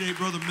appreciate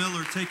Brother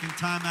Miller taking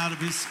time out of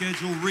his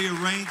schedule,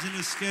 rearranging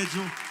his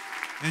schedule,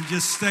 and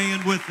just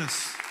staying with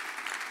us?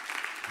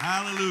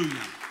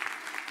 Hallelujah.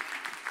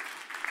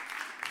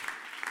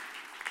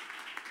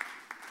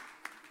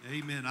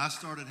 Amen. I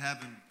started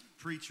having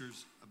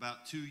preachers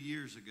about 2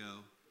 years ago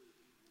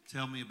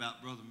tell me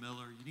about Brother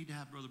Miller. You need to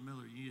have Brother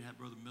Miller. You need to have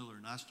Brother Miller.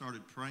 And I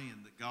started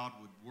praying that God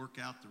would work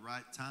out the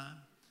right time.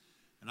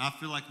 And I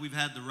feel like we've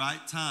had the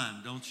right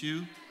time, don't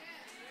you?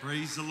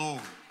 Praise the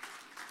Lord.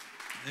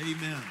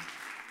 Amen.